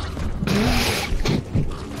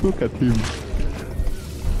 Look at him.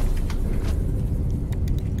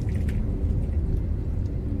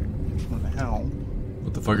 What the hell?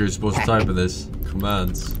 What the fuck are you supposed to type in this?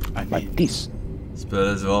 Commands. I Like need this. Spell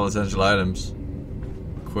as all essential items.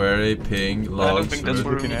 Query, ping, I don't logs. think that's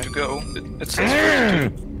where we need to go. It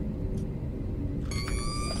says 32.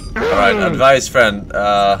 Alright, advice friend,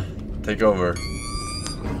 take over.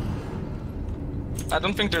 I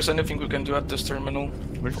don't think there's anything we can do at this terminal.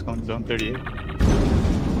 We're just going to zone 38.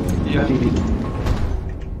 Yeah.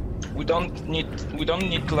 We don't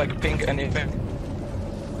need to like ping anything.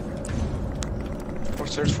 Or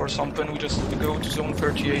search for something, we just go to zone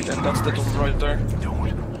 38 and that's the door right there.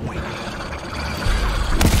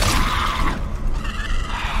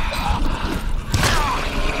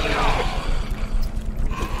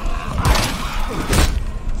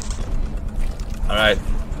 Alright.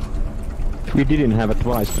 We didn't have a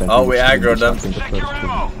twice friend. Oh, we aggroed them. Check your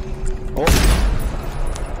ammo! Oh,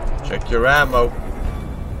 Check your ammo.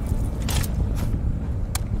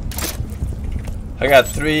 I got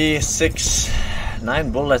 3, 6,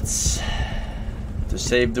 9 bullets to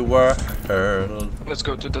save the world. Let's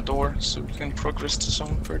go to the door so we can progress to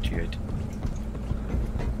zone 38.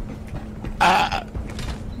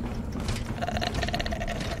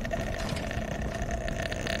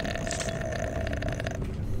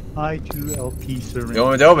 I2LP surrender. You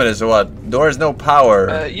want me to open this or what? Door has no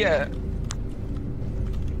power. Yeah.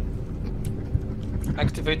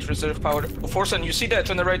 Activate reserve power. Forsen, you see that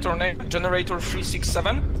generator name? Generator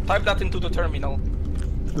 367? Type that into the terminal.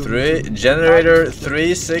 Generator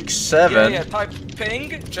 367. Yeah, type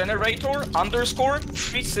ping generator underscore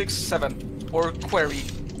 367 or query.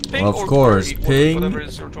 Ping Of or course, query, ping. whatever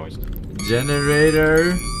is your choice.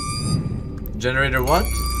 Generator. Generator what?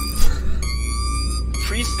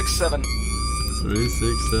 367.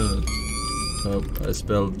 367. Oh, I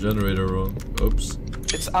spelled generator wrong. Oops.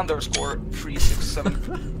 It's underscore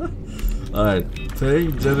 367. Alright,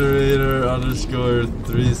 ping generator underscore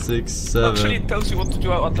 367. Actually, it tells you what to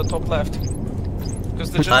do at the top left.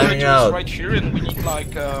 Because the Timing generator out. is right here and we need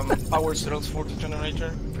like power cells for the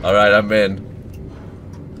generator. Alright, I'm in.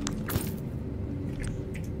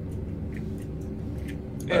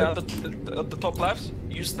 Yeah, at the top left,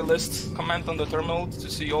 use the list command on the terminal to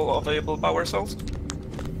see all available power cells.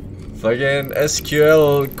 Fucking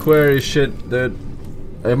SQL query shit, dude.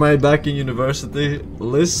 Am I back in university?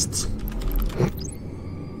 List?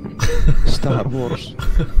 Star Wars.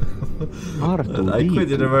 I quit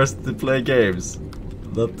university to play games.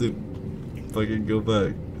 Not to fucking go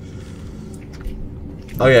back.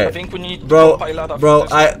 Okay. I think we need bro, to pilot after bro,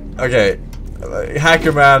 this. okay.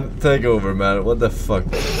 Hacker man, take over, man. What the fuck?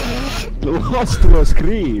 Lost to a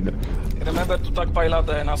screen. Remember to tag pilot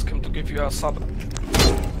and ask him to give you a sub.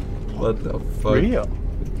 What the fuck? Real?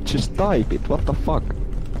 Just type it. What the fuck?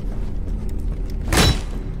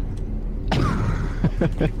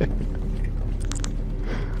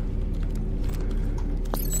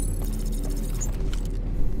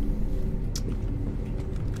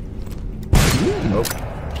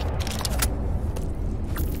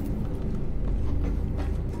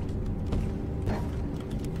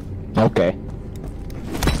 Okay.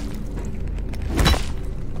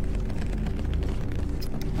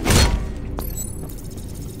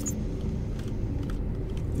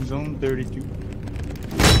 Zone 32.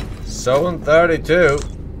 Zone 32.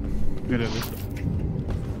 Whatever.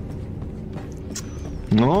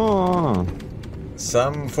 No.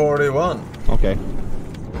 Some 41. Okay.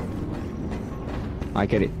 I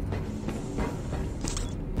get it.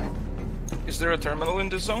 Is there a terminal in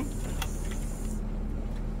this zone?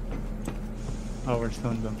 Oh, we're still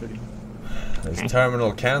in zone 30. There's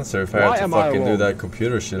terminal cancer if I Why have am to I fucking do wrong? that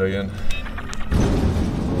computer shit again.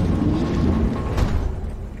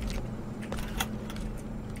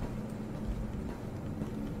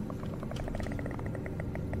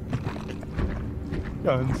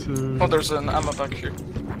 Cancer. Oh, there's an ammo back here.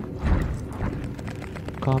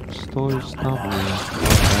 Cops, toys, stubble.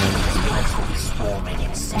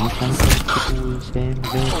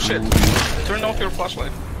 Oh shit. Turn off your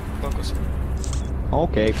flashlight, Lucas.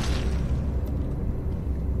 Okay.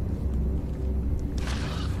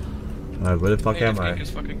 Alright, where the fuck am I?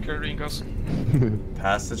 Is fucking carrying us.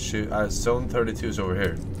 Passage shoot. Zone 32 is over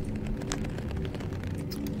here.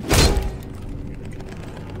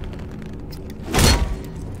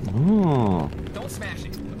 Oh. Don't smash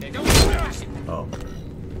it. Okay, don't smash it. Oh.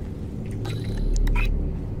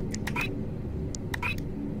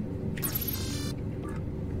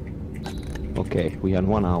 Okay, we have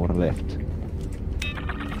 1 hour left.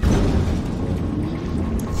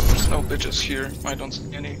 There's no bitches here. I don't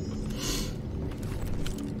see any.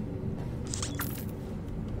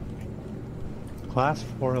 Class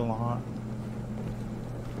 4 alarm.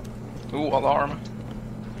 Ooh, alarm.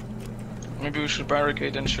 Maybe we should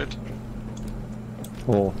barricade and shit.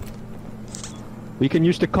 Oh. We can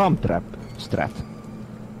use the com trap strat.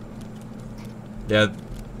 Yeah,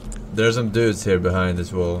 there's some dudes here behind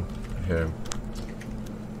this wall. Here.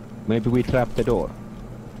 Maybe we trap the door.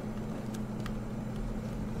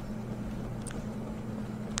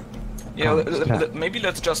 Yeah, Come, maybe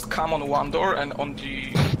let's just come on one door and on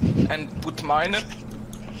the and put mine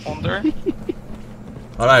on there.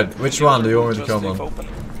 Alright, which one do you want me to Just come leave on? open.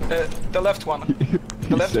 The left one.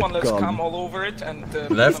 The left said one, let's come. come all over it and...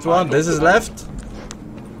 Left put a one? mine This over is it. left?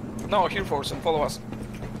 No, here Forsen, follow us.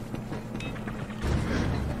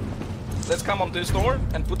 Let's come on this door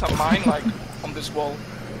and put a mine like on this wall.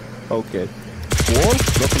 Okay. Wall?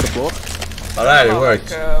 Not on the floor? Alright, it No,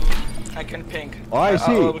 worked. like, I can ping. Oh, I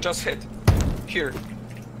see. I'll just hit. Here.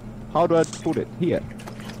 How do I put it? Here.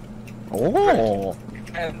 Oh!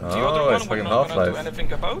 And the Oh, other it's one we're fucking not gonna do Half-Life.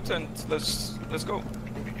 anything about and let's go.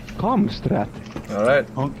 Com strat. Alright.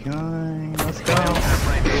 Okay, let's go.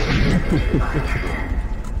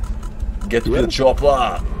 Get to the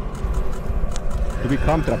chopper! Do we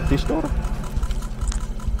com trap this door?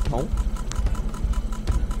 No?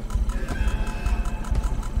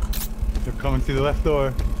 They're coming through the left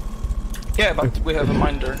door. Yeah, but we have a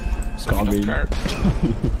minder, so we Coming. don't care.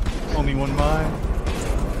 Only one mine.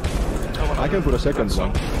 I can put a second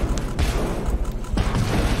one.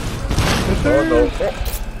 Oh no.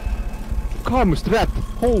 Com strat!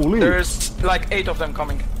 Holy! There's like 8 of them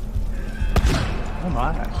coming. Oh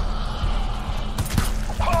my.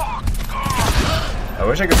 I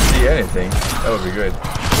wish I could see anything. That would be good.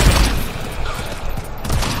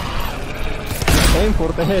 Aim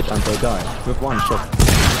for the head and they die. With one shot.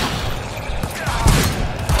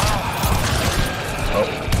 Oh.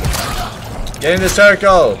 Get in the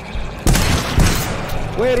circle!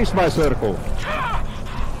 Where is my circle?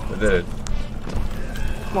 I did it.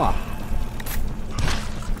 What?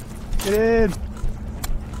 Get in!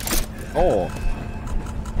 Oh.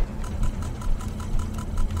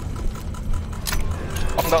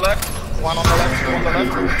 On the left, one on the left, two on the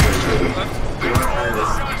left, two on the left.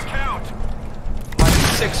 Like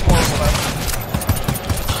 6 more on the left.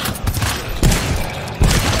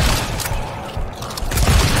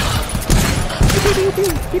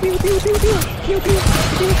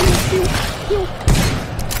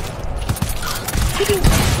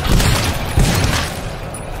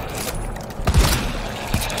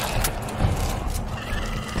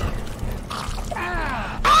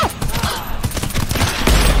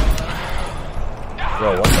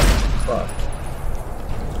 Bro, what the fuck?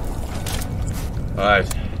 Alright.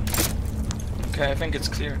 Okay, I think it's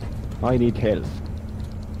clear. I need health.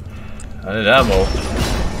 I need ammo.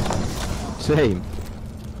 Same.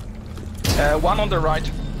 One on the right.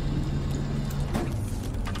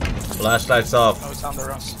 Flashlights off. No, it's under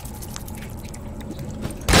us.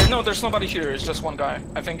 No, there's nobody here. It's just one guy.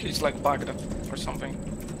 I think he's like bugged or something.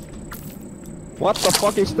 What the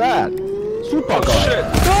fuck is that? Super Oh guy. shit!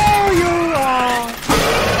 No, you are!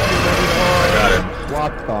 I got him.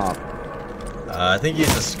 What the? I think he's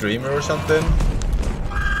a streamer or something.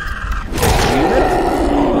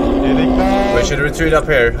 We should retreat up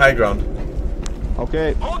here, high ground.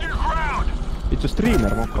 Okay. Hold your ground! It's a streamer,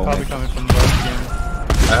 Mokko. Probably coming from the left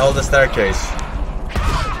again. I hold the staircase.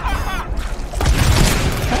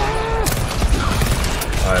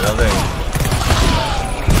 Alright, nothing.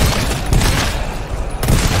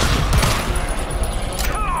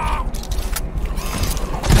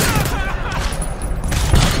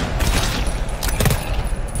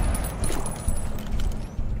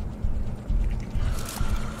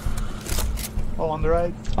 Oh, on the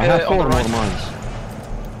right. I have on 4 the more right. mines.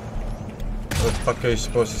 What the fuck are you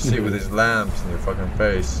supposed to see with these lamps in your fucking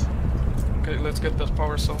face? Okay, let's get that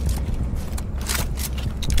power cell.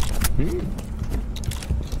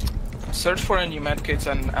 Search for any medkits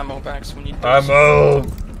and ammo bags. We need those. Ammo!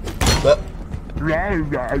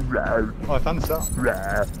 Oh, I found the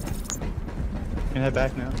cell. Can head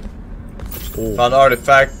back now. Found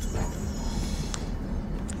artifact.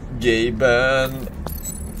 Gaben.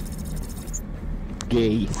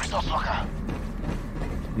 Gay.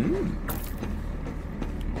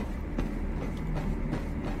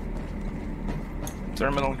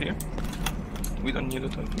 Terminal here. We don't need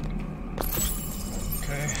it, I think.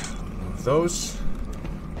 Okay. Those.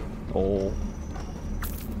 Oh.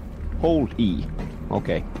 Hold E.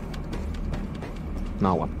 Okay.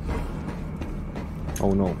 Now what?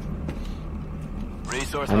 Oh no.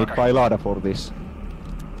 Resource I need locker. Pilada for this.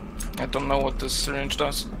 I don't know what this syringe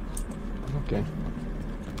does. Okay.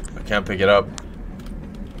 I can't pick it up.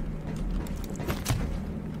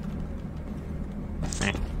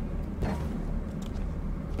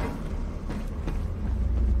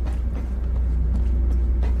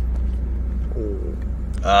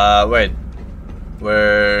 Wait.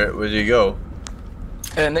 Where do you go?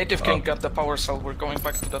 Native King got the power cell. We're going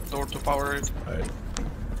back to that door to power it. Alright.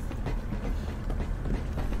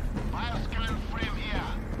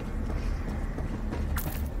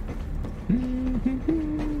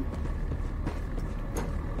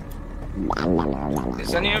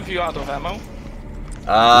 Is any of you out of ammo?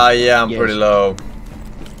 Yeah, I'm Yes. pretty low.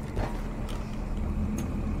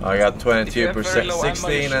 I got If you have very 22%, low ammo, you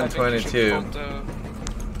 16 should- I and think you should 22.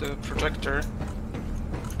 hold the projector.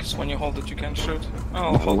 Because when you hold it, you can shoot.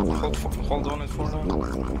 Oh, hold on it for now.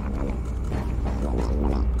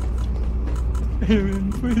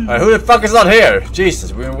 Alright, who the fuck is not here?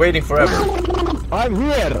 Jesus, we've been waiting forever. I'm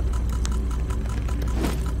here!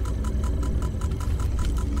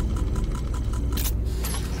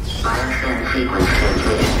 Bioscan sequence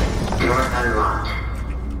completed. Door unlocked.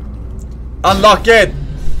 Unlock it!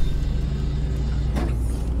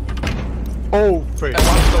 Oh, frick. And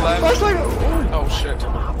one to the left. Oh shit.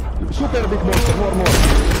 Super big monster, more.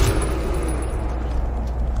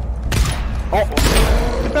 Oh!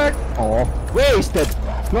 Get back! Oh, wasted!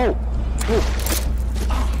 No!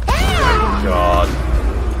 God.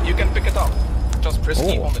 You can pick it up. Just press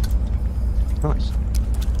E Oh. on it. Nice.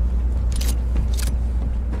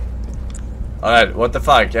 Alright, what the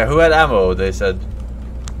fuck? Yeah, who had ammo, they said.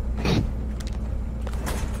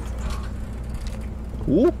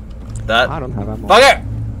 Who? That. I don't have ammo. Fuck it!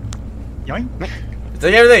 Yoink.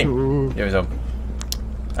 Take everything! Give me some.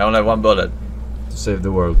 I only have 1 bullet. To save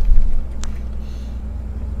the world.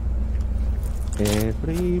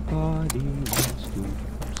 Everybody wants to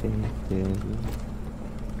save the world.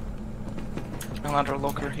 Another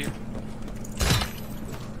locker here.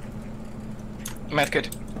 Medkit.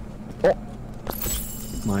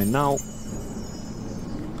 Mine now.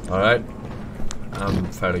 Alright. I'm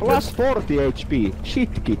fairly good. Plus 40 HP.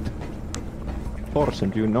 Shit kit. Forsen,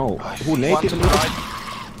 do you know? Who One naked? to the right.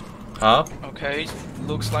 Huh? Okay,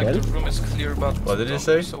 looks like Well? the room is clear, but What did you don't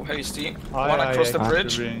say? be so hasty. One across the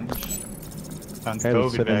bridge. Found L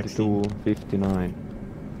COVID vaccine. 72, 59.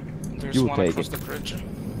 There's You one take across it. the bridge.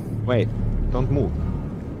 Wait, don't move.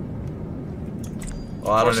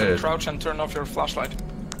 Oh, I don't Force need and it. crouch and turn off your flashlight.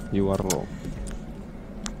 You are low.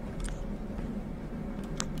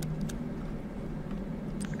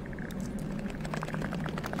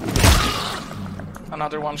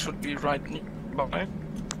 Another one should be right nearby.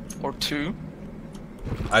 Or 2.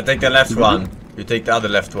 I take the left one. You take the other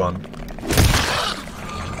left one.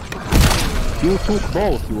 You took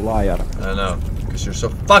both, you liar. I know. Because you're so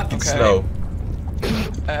fucking Okay. slow.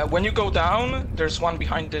 When you go down, there's one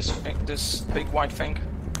behind this big white thing.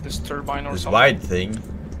 This turbine or This something. wide thing.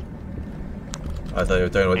 I thought you were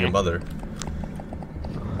talking about your mother.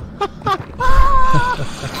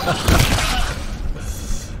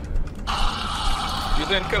 You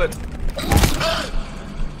didn't kill it.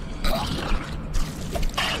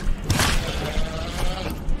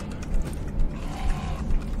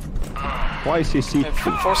 Why is he sick?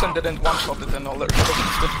 Forsen didn't one-shot it and all that.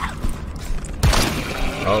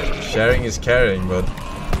 Oh, sharing is caring, but...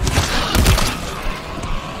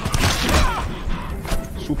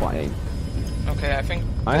 Super aim. Okay, I think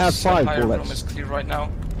I have this 5 entire bullets. room is clear right now.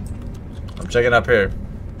 I'm checking up here.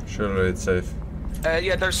 Surely it's safe.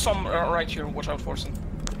 Yeah, there's some right here. Watch out, Forsen.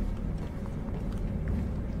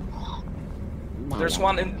 There's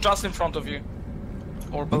one just in front of you.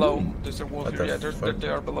 Or below. There's a wall What here. the Yeah, fuck? they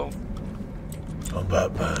are below. I'm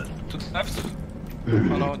Batman. To the left. Oh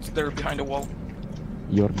no, they're behind the wall.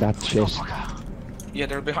 You're that chest. Yeah,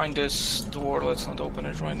 they're behind this door. Let's not open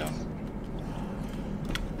it right now.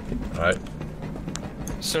 Alright.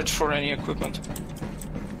 Search for any equipment.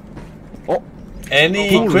 Oh! Any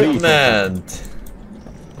Holy equipment!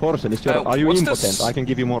 Forsen, are you what's impotent? this? I can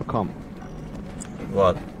give you more cum.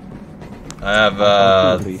 What? I have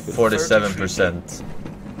 47%.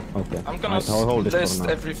 Okay. I'm gonna I'll hold it for list now.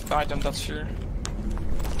 every item that's here.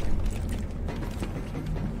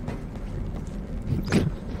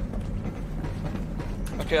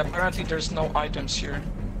 Okay, apparently there's no items here.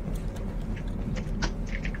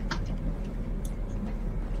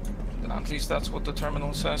 At least that's what the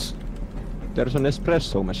terminal says. There's an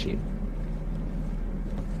espresso machine.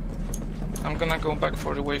 I'm gonna go back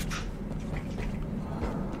for the wave.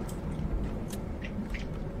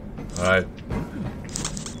 Alright.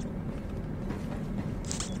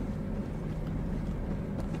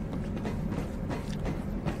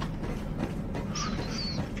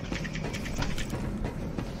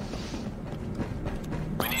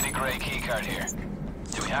 We need a grey keycard here.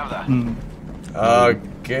 Do we have that?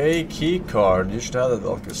 Gay key card. You should have that,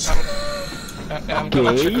 Marcus. I'm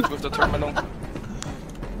gonna check it with the terminal.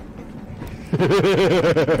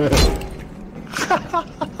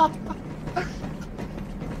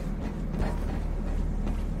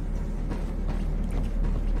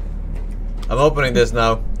 I'm opening this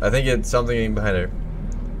now. I think it's something in behind her.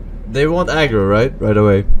 They want aggro, right? Right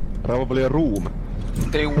away. Probably a room.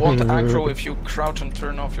 They won't aggro if you crouch and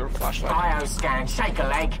turn off your flashlight. Bioscan, shake a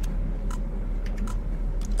leg.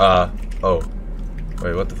 Oh.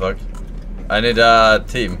 Wait, what the fuck? I need a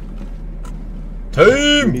team. You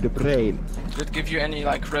Team! need a brain. Did it give you any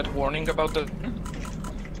like red warning about the...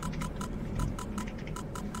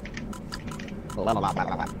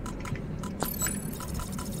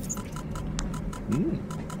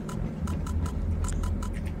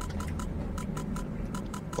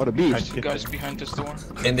 What a beast. The guys behind this door?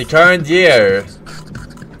 In the current year,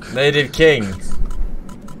 Native King,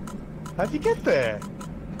 How'd you get there?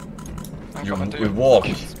 I'm coming to we you. walk.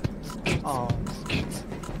 Oh.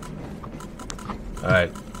 Alright.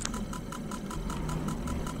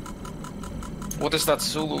 What is that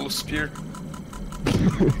Zulu spear?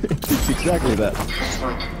 It's exactly that.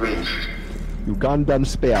 Point reached. Ugandan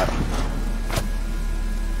spear.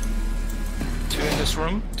 2 in this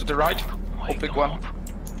room, to the right. Oh, big one.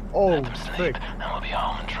 Oh, frick. Then we'll be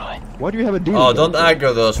home and try. Why do you have a deal? Oh, don't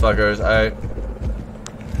aggro those fuckers.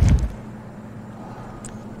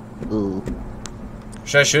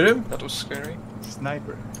 Should I shoot him? That was scary.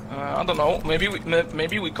 Sniper. I don't know. Maybe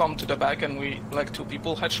we come to the back and we like 2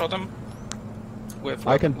 people headshot him with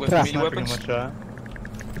I can with trap melee Sniping weapons. much,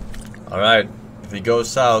 Alright. If he goes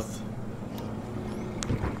south.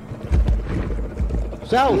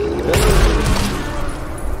 South!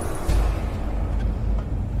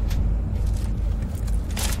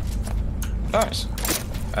 Nice.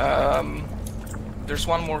 There's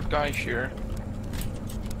one more guy here.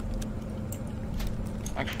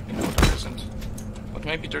 Actually, no, there isn't. But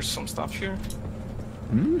maybe there's some stuff here.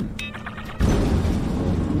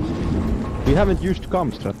 We haven't used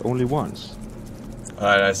Comstrat only once.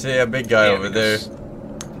 Alright, I see a big guy Yeah, over there.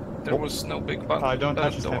 because there was no big button. I don't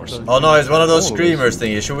touch doors. snipers. Oh no, it's one of those Oh, screamers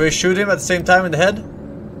thingies. Should we shoot him at the same time in the head?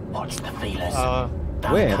 Watch the feelers.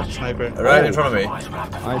 Where? Sniper. Right in front of me.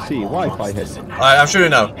 I see. Wi-Fi head. Alright, I'm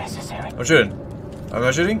shooting now. I'm shooting. Am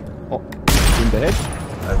I shooting? Oh, in the head?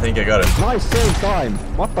 I think I got it. Nice same time.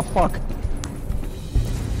 What the fuck?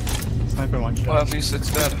 Sniper one shot. Well, at least it's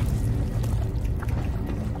dead.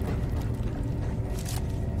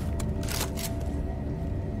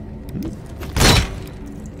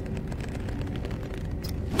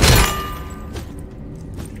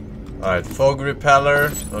 Alright, fog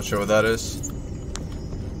repeller. Not sure what that is.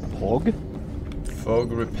 Hog?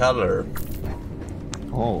 Fog repeller.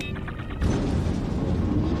 Oh.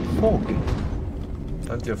 Fog.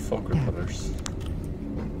 Plenty of fog repellers.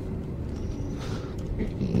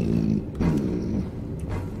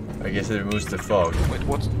 I guess it removes the fog. Wait,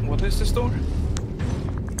 what is this door?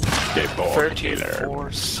 The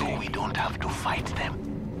 34C. We don't have to fight them.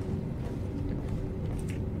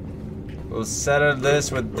 We'll settle this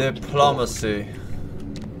with diplomacy.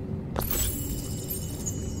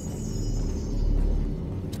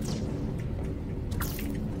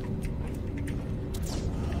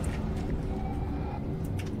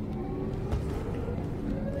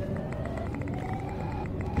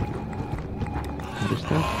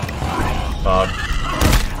 Fuck.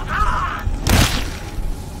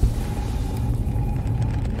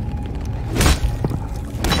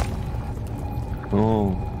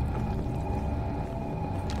 Oh.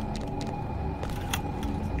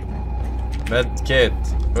 Medkit.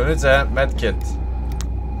 Who needs a medkit?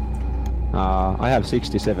 I have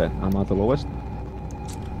 67. I'm at the lowest.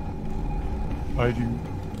 I do.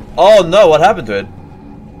 Oh no, what happened to it?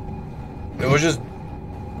 It was just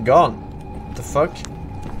gone. What the fuck?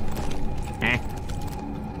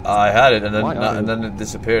 I had it and then it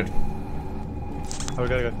disappeared. Oh, we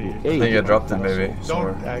gotta go see. I think I dropped it maybe.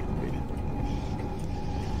 Don't activate it.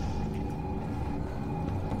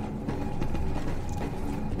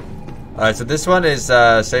 Alright, so this one is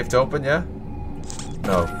safe to open, yeah?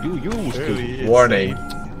 No. You used Surely to. it's Warning. safe.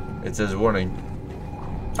 It says warning.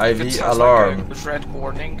 If it IV sounds alarm. like a red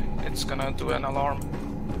warning, it's gonna do an alarm.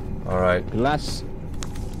 Alright. Glass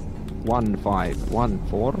 1514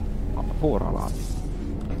 4 alarm.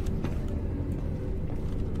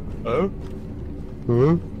 Oh?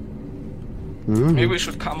 Maybe we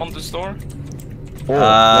should come on this door. Oh,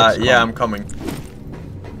 let's yeah, come. I'm coming.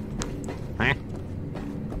 Huh?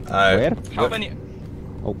 Where? How many?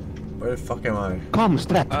 Oh. Where the fuck am I? Come,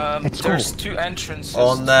 Strat. Let's There's go. 2 entrances.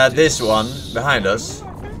 On to this one, behind us.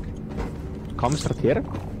 Come, Strat here.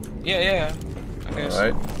 Yeah. I guess.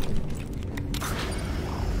 Alright.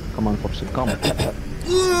 Come on, Forsen, come.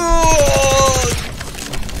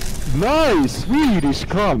 Nice! Swedish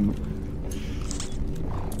come!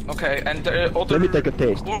 Okay, and the other Let me take a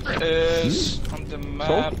taste. door is on the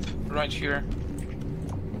map right here.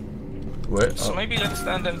 Where? So Oh. maybe let's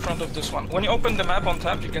stand in front of this one. When you open the map on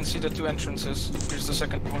tab, you can see the 2 entrances. Here's the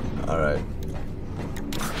second one. Alright.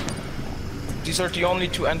 These are the only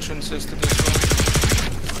 2 entrances to this room.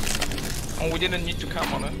 And we didn't need to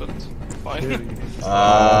come on it, but fine.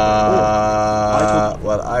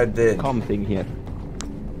 Well, I did. Come thing here.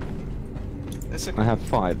 I have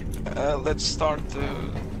 5. Let's start the scan,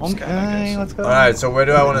 I Okay, guess. let's go. Alright, so where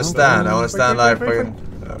do I want to stand? I want to stand like fucking.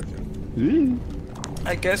 Okay.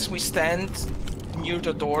 I guess we stand near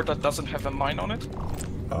the door that doesn't have a mine on it.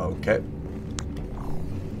 Okay.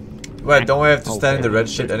 Wait, don't we have to stand in the red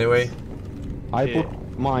shit anyway? I put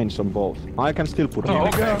mines on both. I can still put Oh,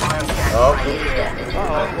 mines. okay. Oh.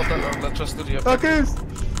 Whatever, let's just do the Okay.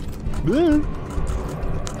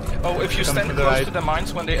 Oh, if you Come stand to the close right. to the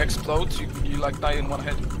mines when they explode, you like die in one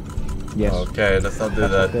hit. Yes. Okay, let's not do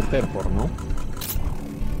That's what that. they're there for, no?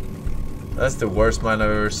 That's the worst mine I've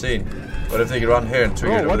ever seen. What if they can run here and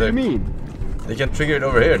trigger it Oh, over what do there? you mean? They can trigger it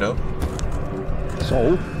over here, no?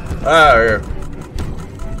 So? Ah, here.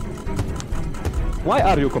 Why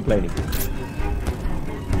are you complaining?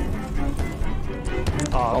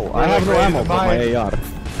 Oh, I have no Wait, ammo for my mine. AR.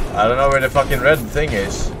 I don't know where the fucking red thing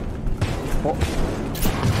is. Oh.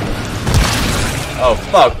 Oh,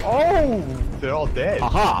 fuck. Oh, they're all dead.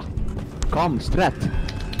 Aha! Come, Strat.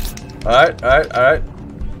 Alright, alright, alright.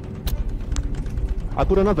 I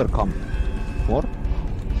put another come. More?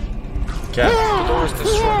 Okay. The door is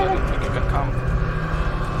destroyed, I don't think you can come.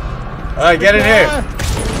 Alright, get in here.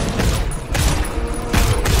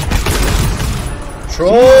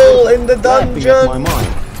 Troll in the Laughing at my dungeon. mind.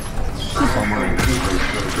 Super mine.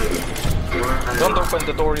 Don't open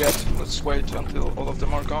the door yet. Let's wait until all of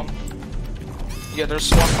them are gone. Yeah, there's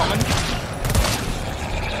one coming.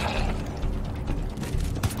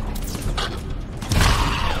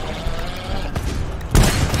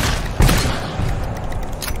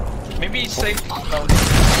 Maybe safe. No.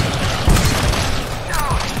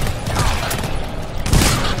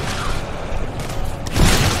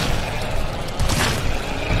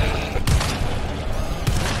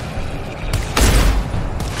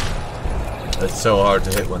 It's so hard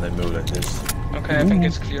to hit when they move like this. Okay, I think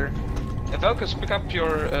it's clear. Valkus, pick up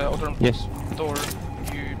your other Yes. door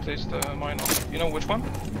you placed the mine on. You know which one?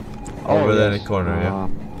 Over there in yes. the corner,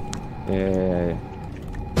 yeah.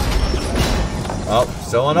 Oh,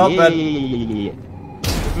 someone open. Yeah.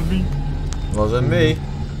 Wasn't me.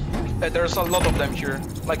 There's a lot of them here.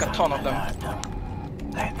 Like a ton of them.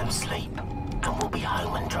 Let them sleep, and we'll be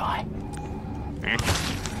home and dry.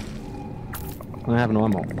 I have no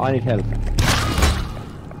ammo. I need help.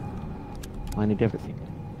 I need everything.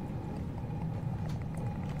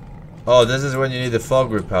 Oh, this is when you need the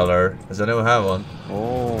fog repeller. Does anyone have one?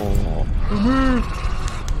 Oh.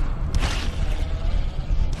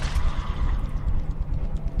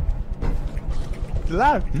 the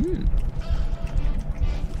lab.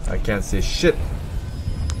 I can't see shit.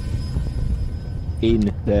 In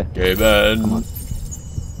the... Gaben.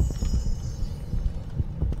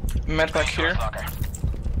 Med back here.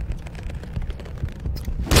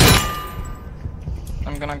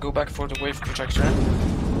 I'm gonna go back for the wave projector.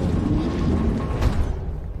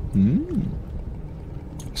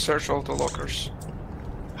 Search all the lockers.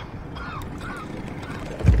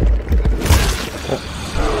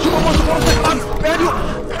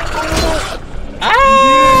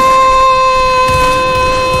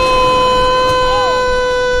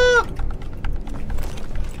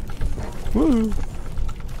 Woo.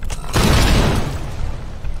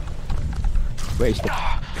 Wasted.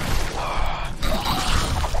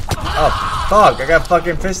 Oh, fuck, I got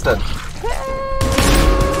fucking fisted.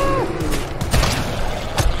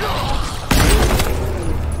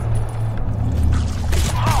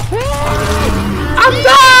 I'm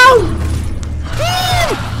down!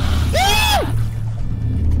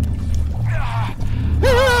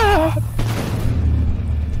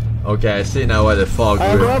 Okay, I see now why the fog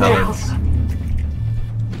repellents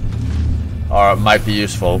might be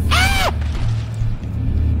useful.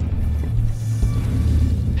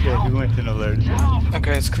 Yeah, we went in alert.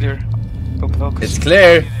 Okay, it's clear. Open focus. It's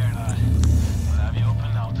clear.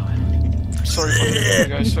 Sorry for the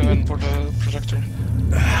guys and for the projector.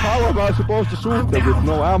 How am I supposed to shoot them with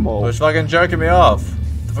no ammo? Who's fucking jerking me off?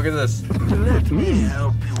 What the fuck is this? Let me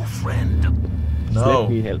help you, friend. No. Let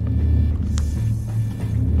me help.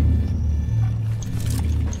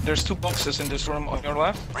 There's 2 boxes in this room on your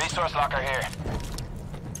left. Resource locker here.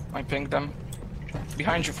 I pinged them.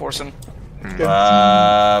 Behind you, Forsen.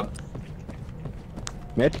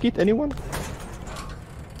 Medkit, anyone?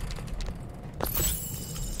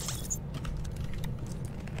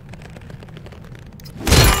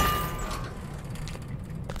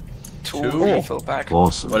 Two refill pack.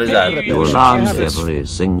 Forsen. What is that? You lance every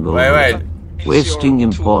single Wait. wasting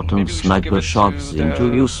important Maybe we should sniper give it shots to the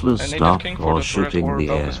into useless native stuff king for or the turret shooting or the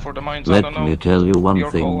air. focus for the mines, I Let don't know. me tell you one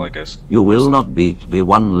Your thing. call, I guess. You will not beat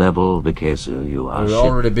B1 level because you are We're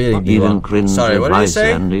already beating Even B1. cringe Sorry, what did you advice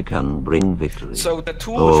say? Andy can bring victory. So the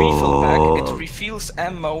tool Oh. refill pack, it refills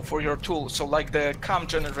ammo for your tool. So like the cam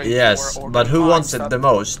generator. Yes, or but the who mines wants it that- the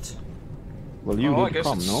most? Well, you I need to guess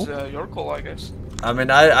come, it's no? your call, I guess. I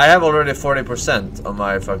mean, I have already 40% on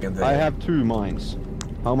my fucking thing. I have 2 mines.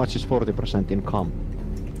 How much is 40% in com?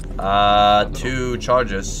 2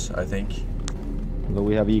 charges, I think. Though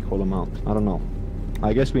we have equal amount. I don't know.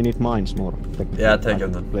 I guess we need mines more. Yeah, take I them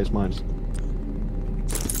can then. place mines.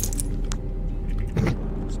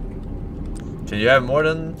 Can you have more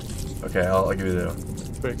than... Okay, I'll give you the...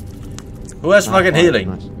 Quick. Who has fucking Fine, healing?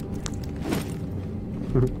 nice.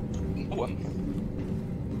 One.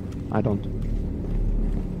 I don't.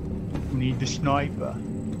 We need the sniper.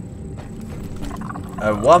 I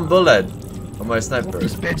have 1 bullet on my sniper.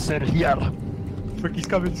 Dispenser here. Frick, he's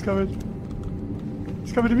coming, he's coming.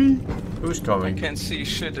 He's coming to me. Who's I coming? can't see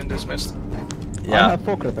shit in this mist. I Yeah. have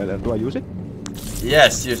fog repeller. Do I use it?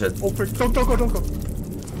 Yes, use it. Oh, frick, don't go.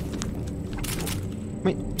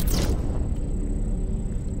 Me.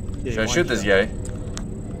 Yeah, Should I one shoot this shot. guy?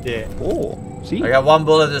 Yeah. Oh, see? I got 1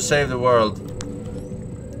 bullet to save the world.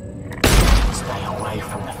 Stay away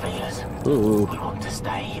from the feelers. Ooh. We want to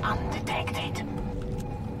stay undetected.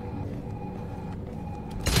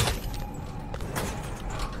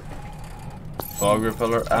 Fog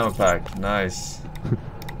repeller ammo pack. Nice.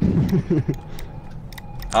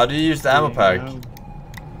 How do you use the ammo pack?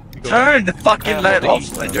 Turn the fucking light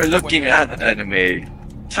off when you're looking at an enemy.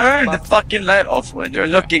 Turn the fucking light off when you're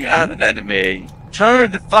looking at an enemy.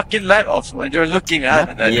 Turn the fucking light off when you're looking at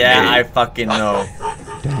an enemy. Yeah, I fucking know.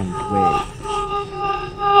 Dang, wait.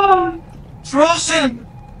 Frozen!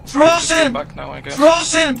 Back now, I guess.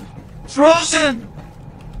 Frozen!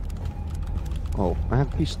 Oh, I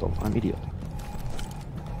have pistol. I'm idiot.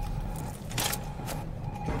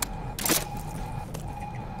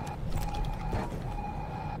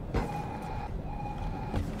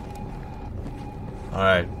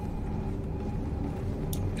 Alright.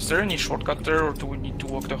 Is there any shortcut there, or do we need to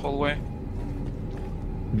walk the whole way?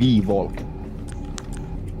 We walk.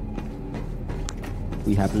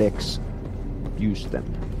 We have legs. Use them.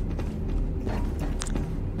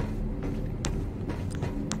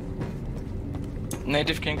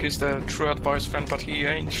 Native King is the true advice friend, but he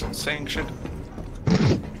ain't saying shit.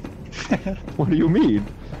 What do you mean?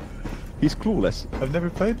 He's clueless. I've never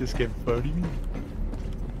played this game before, what do you mean?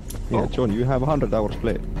 Yeah, John, you have 100 hours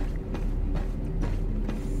played.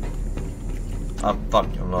 Ah, fuck,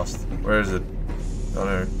 I'm lost. Where is it? Down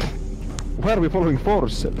here. Why are we following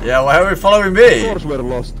Forsen? Yeah, why are we following me? Of course we're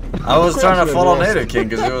lost. I was Of trying course to we're follow lost. Native King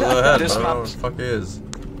because he was ahead, This but I don't know map. where the fuck he is.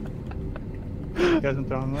 You guys went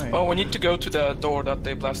the wrong way. Oh, we need to go to the door that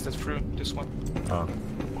they blasted through. This one. Oh.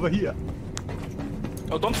 Over here.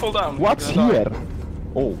 Oh, don't fall down. What's You're gonna die. here?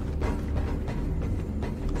 Oh.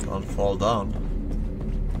 Don't fall down.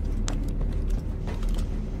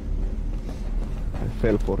 I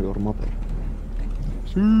fell for your mother.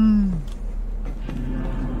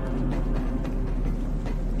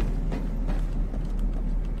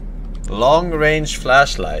 Long range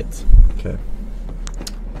flashlight. Okay.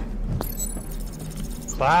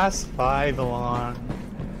 Class 5 alarm.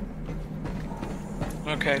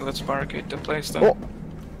 Okay, let's barricade the place then. Oh!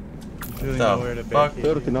 Really The know where to fuck?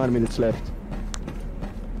 vacate. 39 minutes left.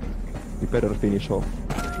 We better finish off.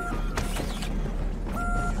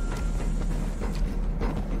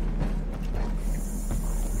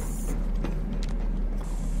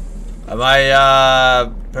 Am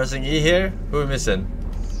I pressing E here? Who are we missing?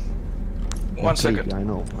 One Completely, second. I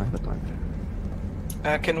know, I have a time.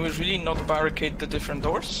 Can we really not barricade the different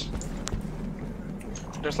doors?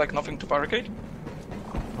 There's like nothing to barricade?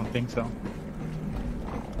 I don't think so.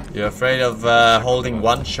 You afraid of holding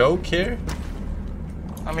one choke here?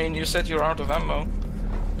 I mean, you said you're out of ammo.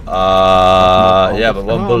 Yeah, but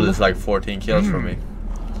one bullet is like 14 kills for me.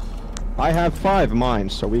 I have 5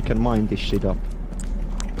 mines, so we can mine this shit up.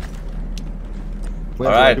 Where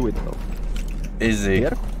Alright. do I do it though? Easy.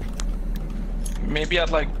 Here? Maybe at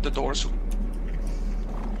like the doors.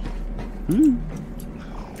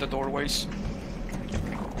 The doorways.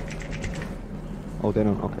 Oh, they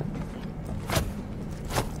don't, okay.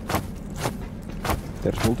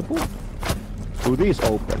 There's multiple? Do these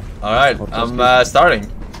open? Alright, Or just I'm this? starting.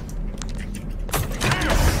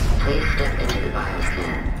 Please step into the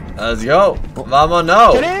biosphere. Let's go. Vamos,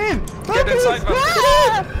 no. Get in! Get inside,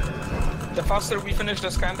 man. The faster we finish the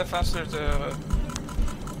scan, the faster the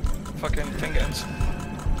fucking thing ends.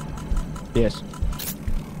 Yes.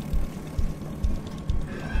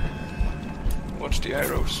 Watch the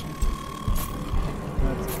arrows.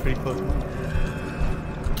 That's pretty close.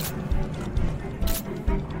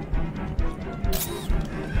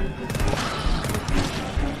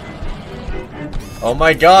 Oh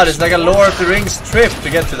my god, it's like a Lord of the Rings trip to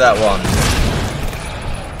get to that one.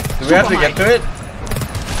 Do we have to get to it?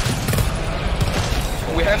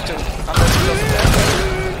 We have to. Unless he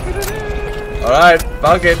doesn't. Alright,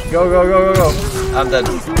 fuck it. Go, go, go, go, go. I'm dead.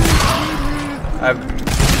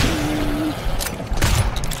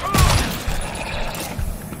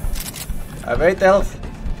 I have 8 health.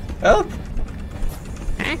 Help!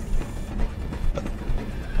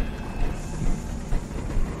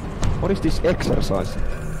 What is this exercise?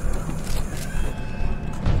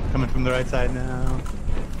 Coming from the right side now.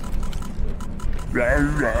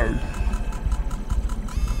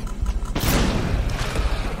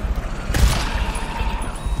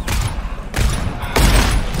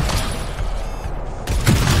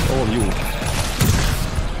 All you.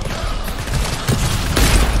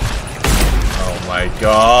 Oh my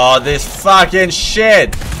god, this fucking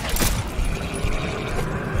shit!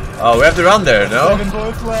 Oh, we have to run there, no? 7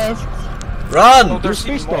 bullets left. Run! Oh, there's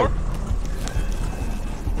even more.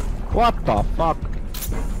 What the fuck?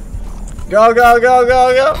 Go, go, go,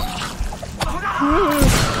 go, go!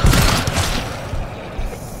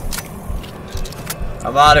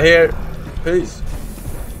 I'm out of here. Peace.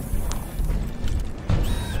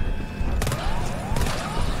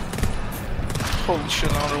 Holy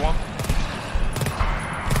shit, another one.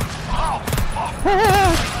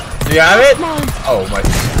 Do you have it? Oh my.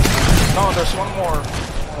 No, there's one more.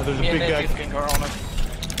 Oh, there's a Me and big guy. Native King are on it.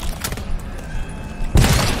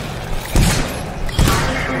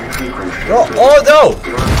 Oh no!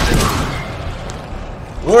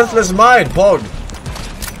 Worthless mine, Pog.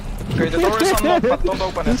 Okay, the door is unlocked, but don't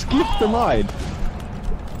open it. Just keep the mine.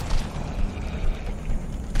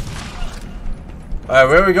 Alright,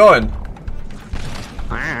 where are we going?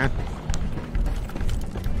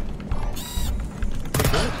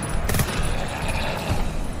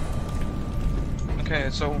 Okay,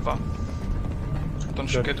 it's over.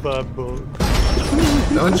 Don't you get it? Bubble.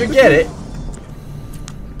 Don't you get it?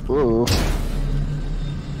 Ooh.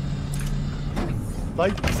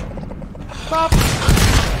 Lights.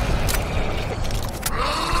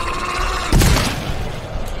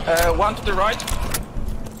 One to the right.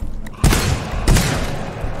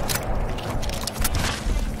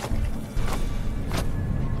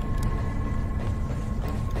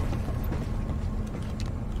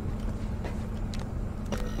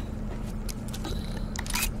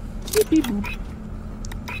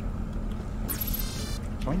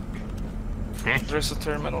 Joink. There's a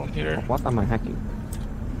terminal here. What am I hacking?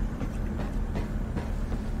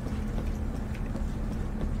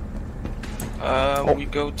 We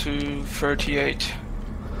go to 38.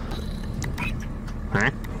 Huh?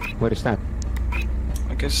 Where is that?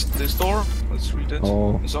 I guess this door. Let's read it.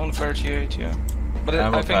 Oh. Zone 38, yeah. But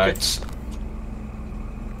Ammo I think pack. it's.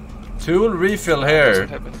 Tool refill Doesn't here,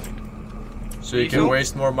 have anything. so you can Refill?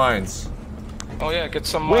 waste more mines. Oh yeah, get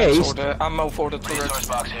some mines or Waste? the ammo for the turret. Resource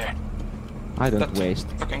box here. I don't That- waste.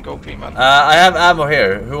 Fucking go, man. I have ammo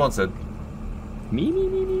here. Who wants it? Me.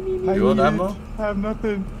 You want ammo? I have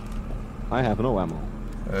nothing. I have no ammo.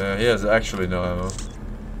 He has actually no ammo.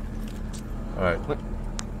 Alright.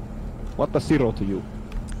 What does 0 to you?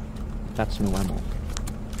 That's no ammo.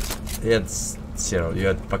 He had 0. You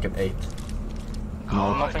had fucking 8.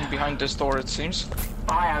 Oh, nothing behind this door, it seems.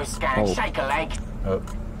 Bioscan, Oh. shake a leg. Oh.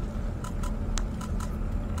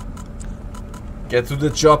 Get to the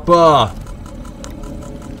chopper!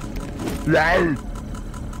 No.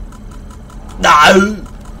 No!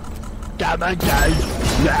 Come on, guys.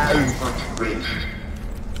 No.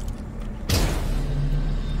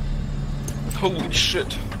 Holy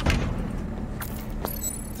shit.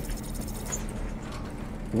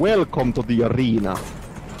 Welcome to the arena.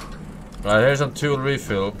 Right, here's some tool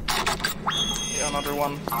refill. Yeah, another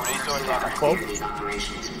one. Resource box.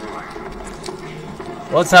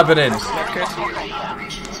 What's happening? Medkit.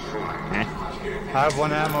 I have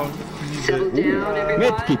 1 ammo.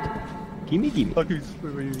 Medkit. Gimme. Fuck who's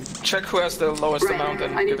where are you? Check who has the lowest amount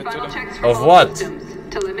and give it to them. Of what?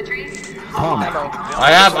 Come. Ammo.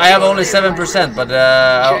 I have only 7%, but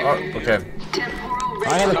okay.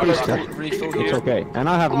 I have a pistol. Refill It's here. okay. And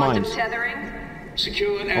I have mines.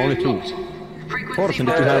 Only 2. Forsen,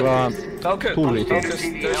 did you have Talcus, tool refill? Talcus,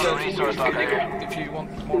 there's a Resource box here. if you want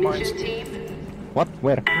more mines. What?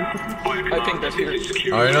 Where? I think that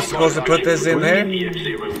here. Are you not supposed to put this in here?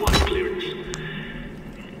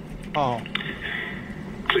 Oh.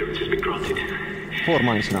 Clearance has been granted. 4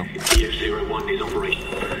 mines now. TF-01 is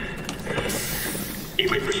operational. You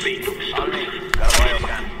may proceed from start. Got a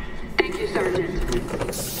bioscan. Thank you, Sergeant.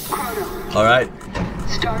 Chrono, Alright.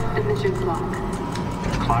 start the mission clock.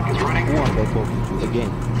 Clock is running. Who are they talking to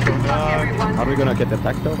again? Good luck, everyone. Are we gonna get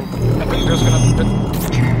attacked though? I think there's gonna be.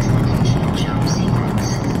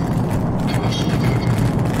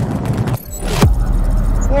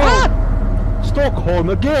 Stockholm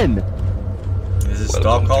again! This is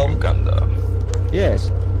Welcome to Stockholm. Uganda. Yes.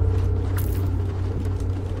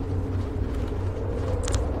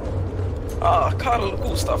 Ah, Karl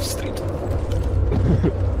Gustav Street.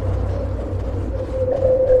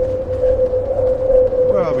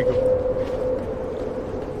 Where are we going?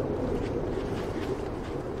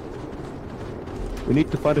 We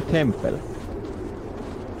need to find a temple.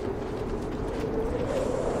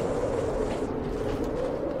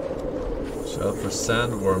 Shell for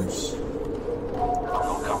sandworms.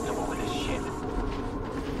 I'm comfortable with this shit.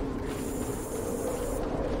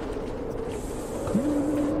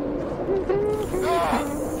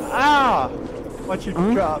 Ah! What you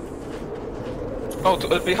drop? Oh,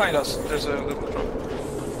 behind us. There's a little drop.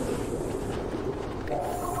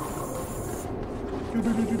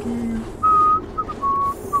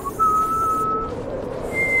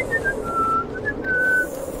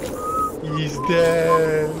 He's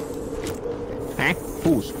dead. Huh?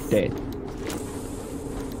 Who's dead?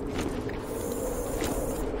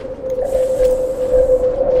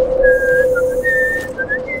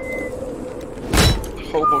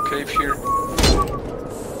 Hobo cave here.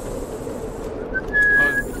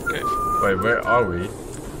 Oh, cave. Wait, where are we?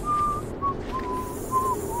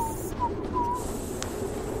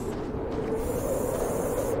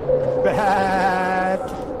 Bad.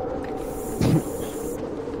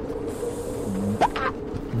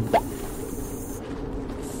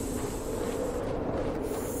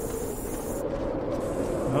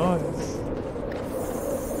 Nice.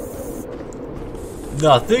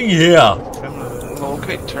 Nothing here.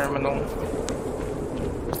 Locate terminal.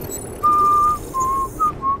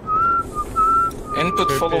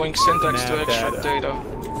 Input following syntax to nav extract data.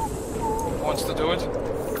 Wants to do it?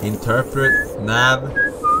 Interpret nav.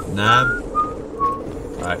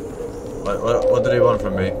 Alright. What do they want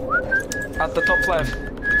from me? At the top left,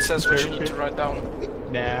 it says what you need to write down.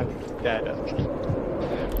 Nav data.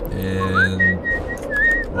 And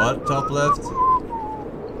what top left?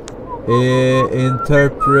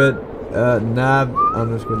 Interpret nav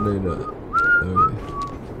underscore data. Okay.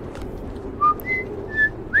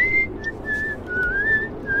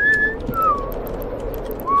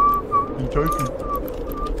 Interpret.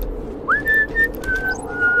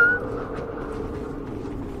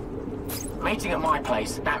 Meeting at my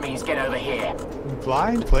place. That means get over here.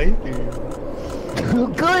 Blind play?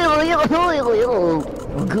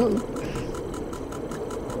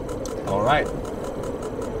 Alright.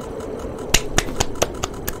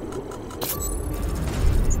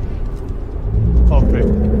 Open.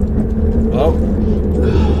 Oh.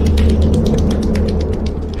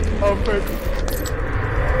 Open.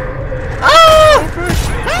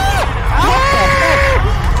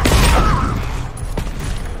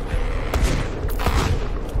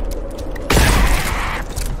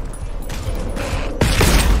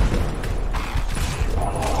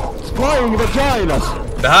 Flying vaginas!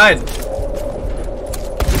 Behind!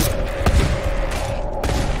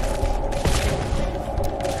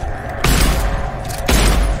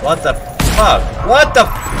 What the fuck? What the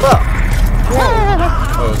fuck?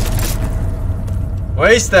 Oh.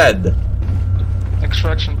 Wasted!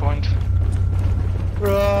 Extraction point.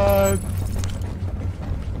 Run!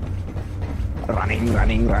 Running.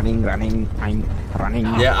 I'm running.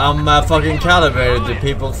 Yeah, I'm fucking calibrated to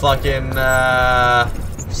people fucking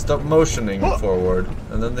stop motioning forward,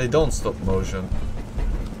 and then they don't stop motion.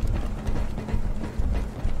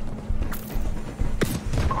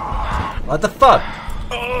 What the fuck?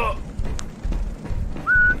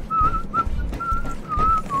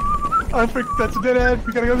 I think that's a dead end.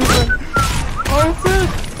 We gotta go this way. Oh, it's it!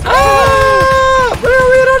 Ah! Where are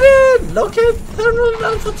we running? Locate Thermal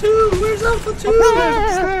Alpha 2. Where's Alpha 2?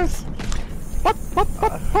 Upstairs!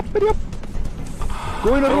 Go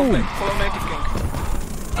in a room. Follow Naked King.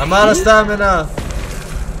 I'm out of stamina.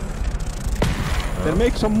 Then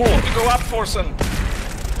make some more. You go up, Forsen.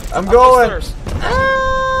 I'm Up going. the stairs.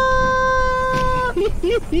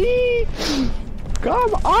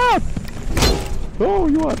 Come up! Oh,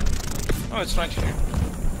 you are. Oh, it's right here.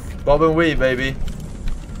 Bob and weave, baby.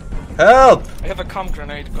 Help! I have a cum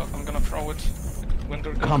grenade. I'm gonna throw it.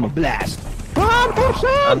 Winter gun. Come blast. Come,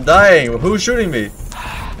 Forsen! I'm dying. Who's shooting me?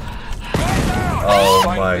 Oh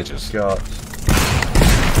Flying my bitches. god.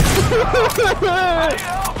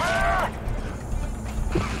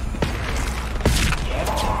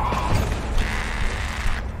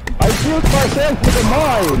 I shoot myself with a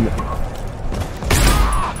mine!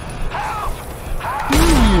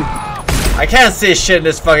 I can't see shit in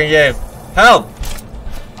this fucking game. Help!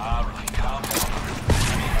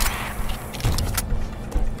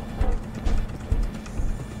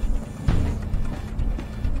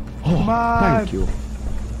 Oh, thank you.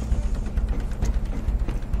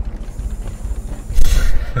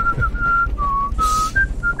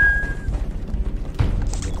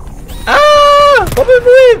 Ah! Bubble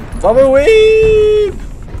weave! Bubble weave!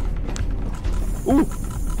 Ooh!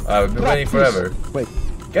 We've been waiting forever. Wait.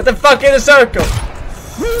 Get the fuck in the circle!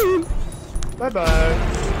 Bye bye.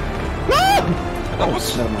 That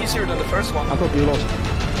was easier than the first one. I thought you lost.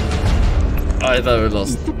 I thought we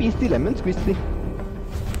lost. Easy peasy lemon squeezy.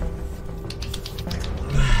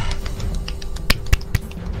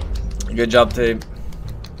 Good job, team.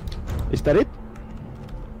 Is that it?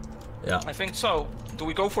 Yeah. I think so. Do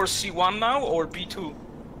we go for C1 now or B2?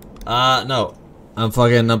 No. I'm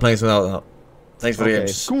playing without now. Thanks for the Okay,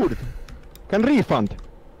 games. good. Can refund.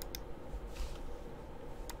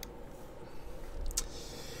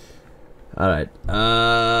 Alright.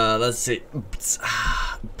 Let's see.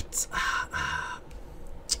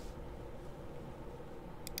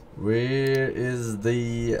 Where is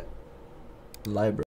the library?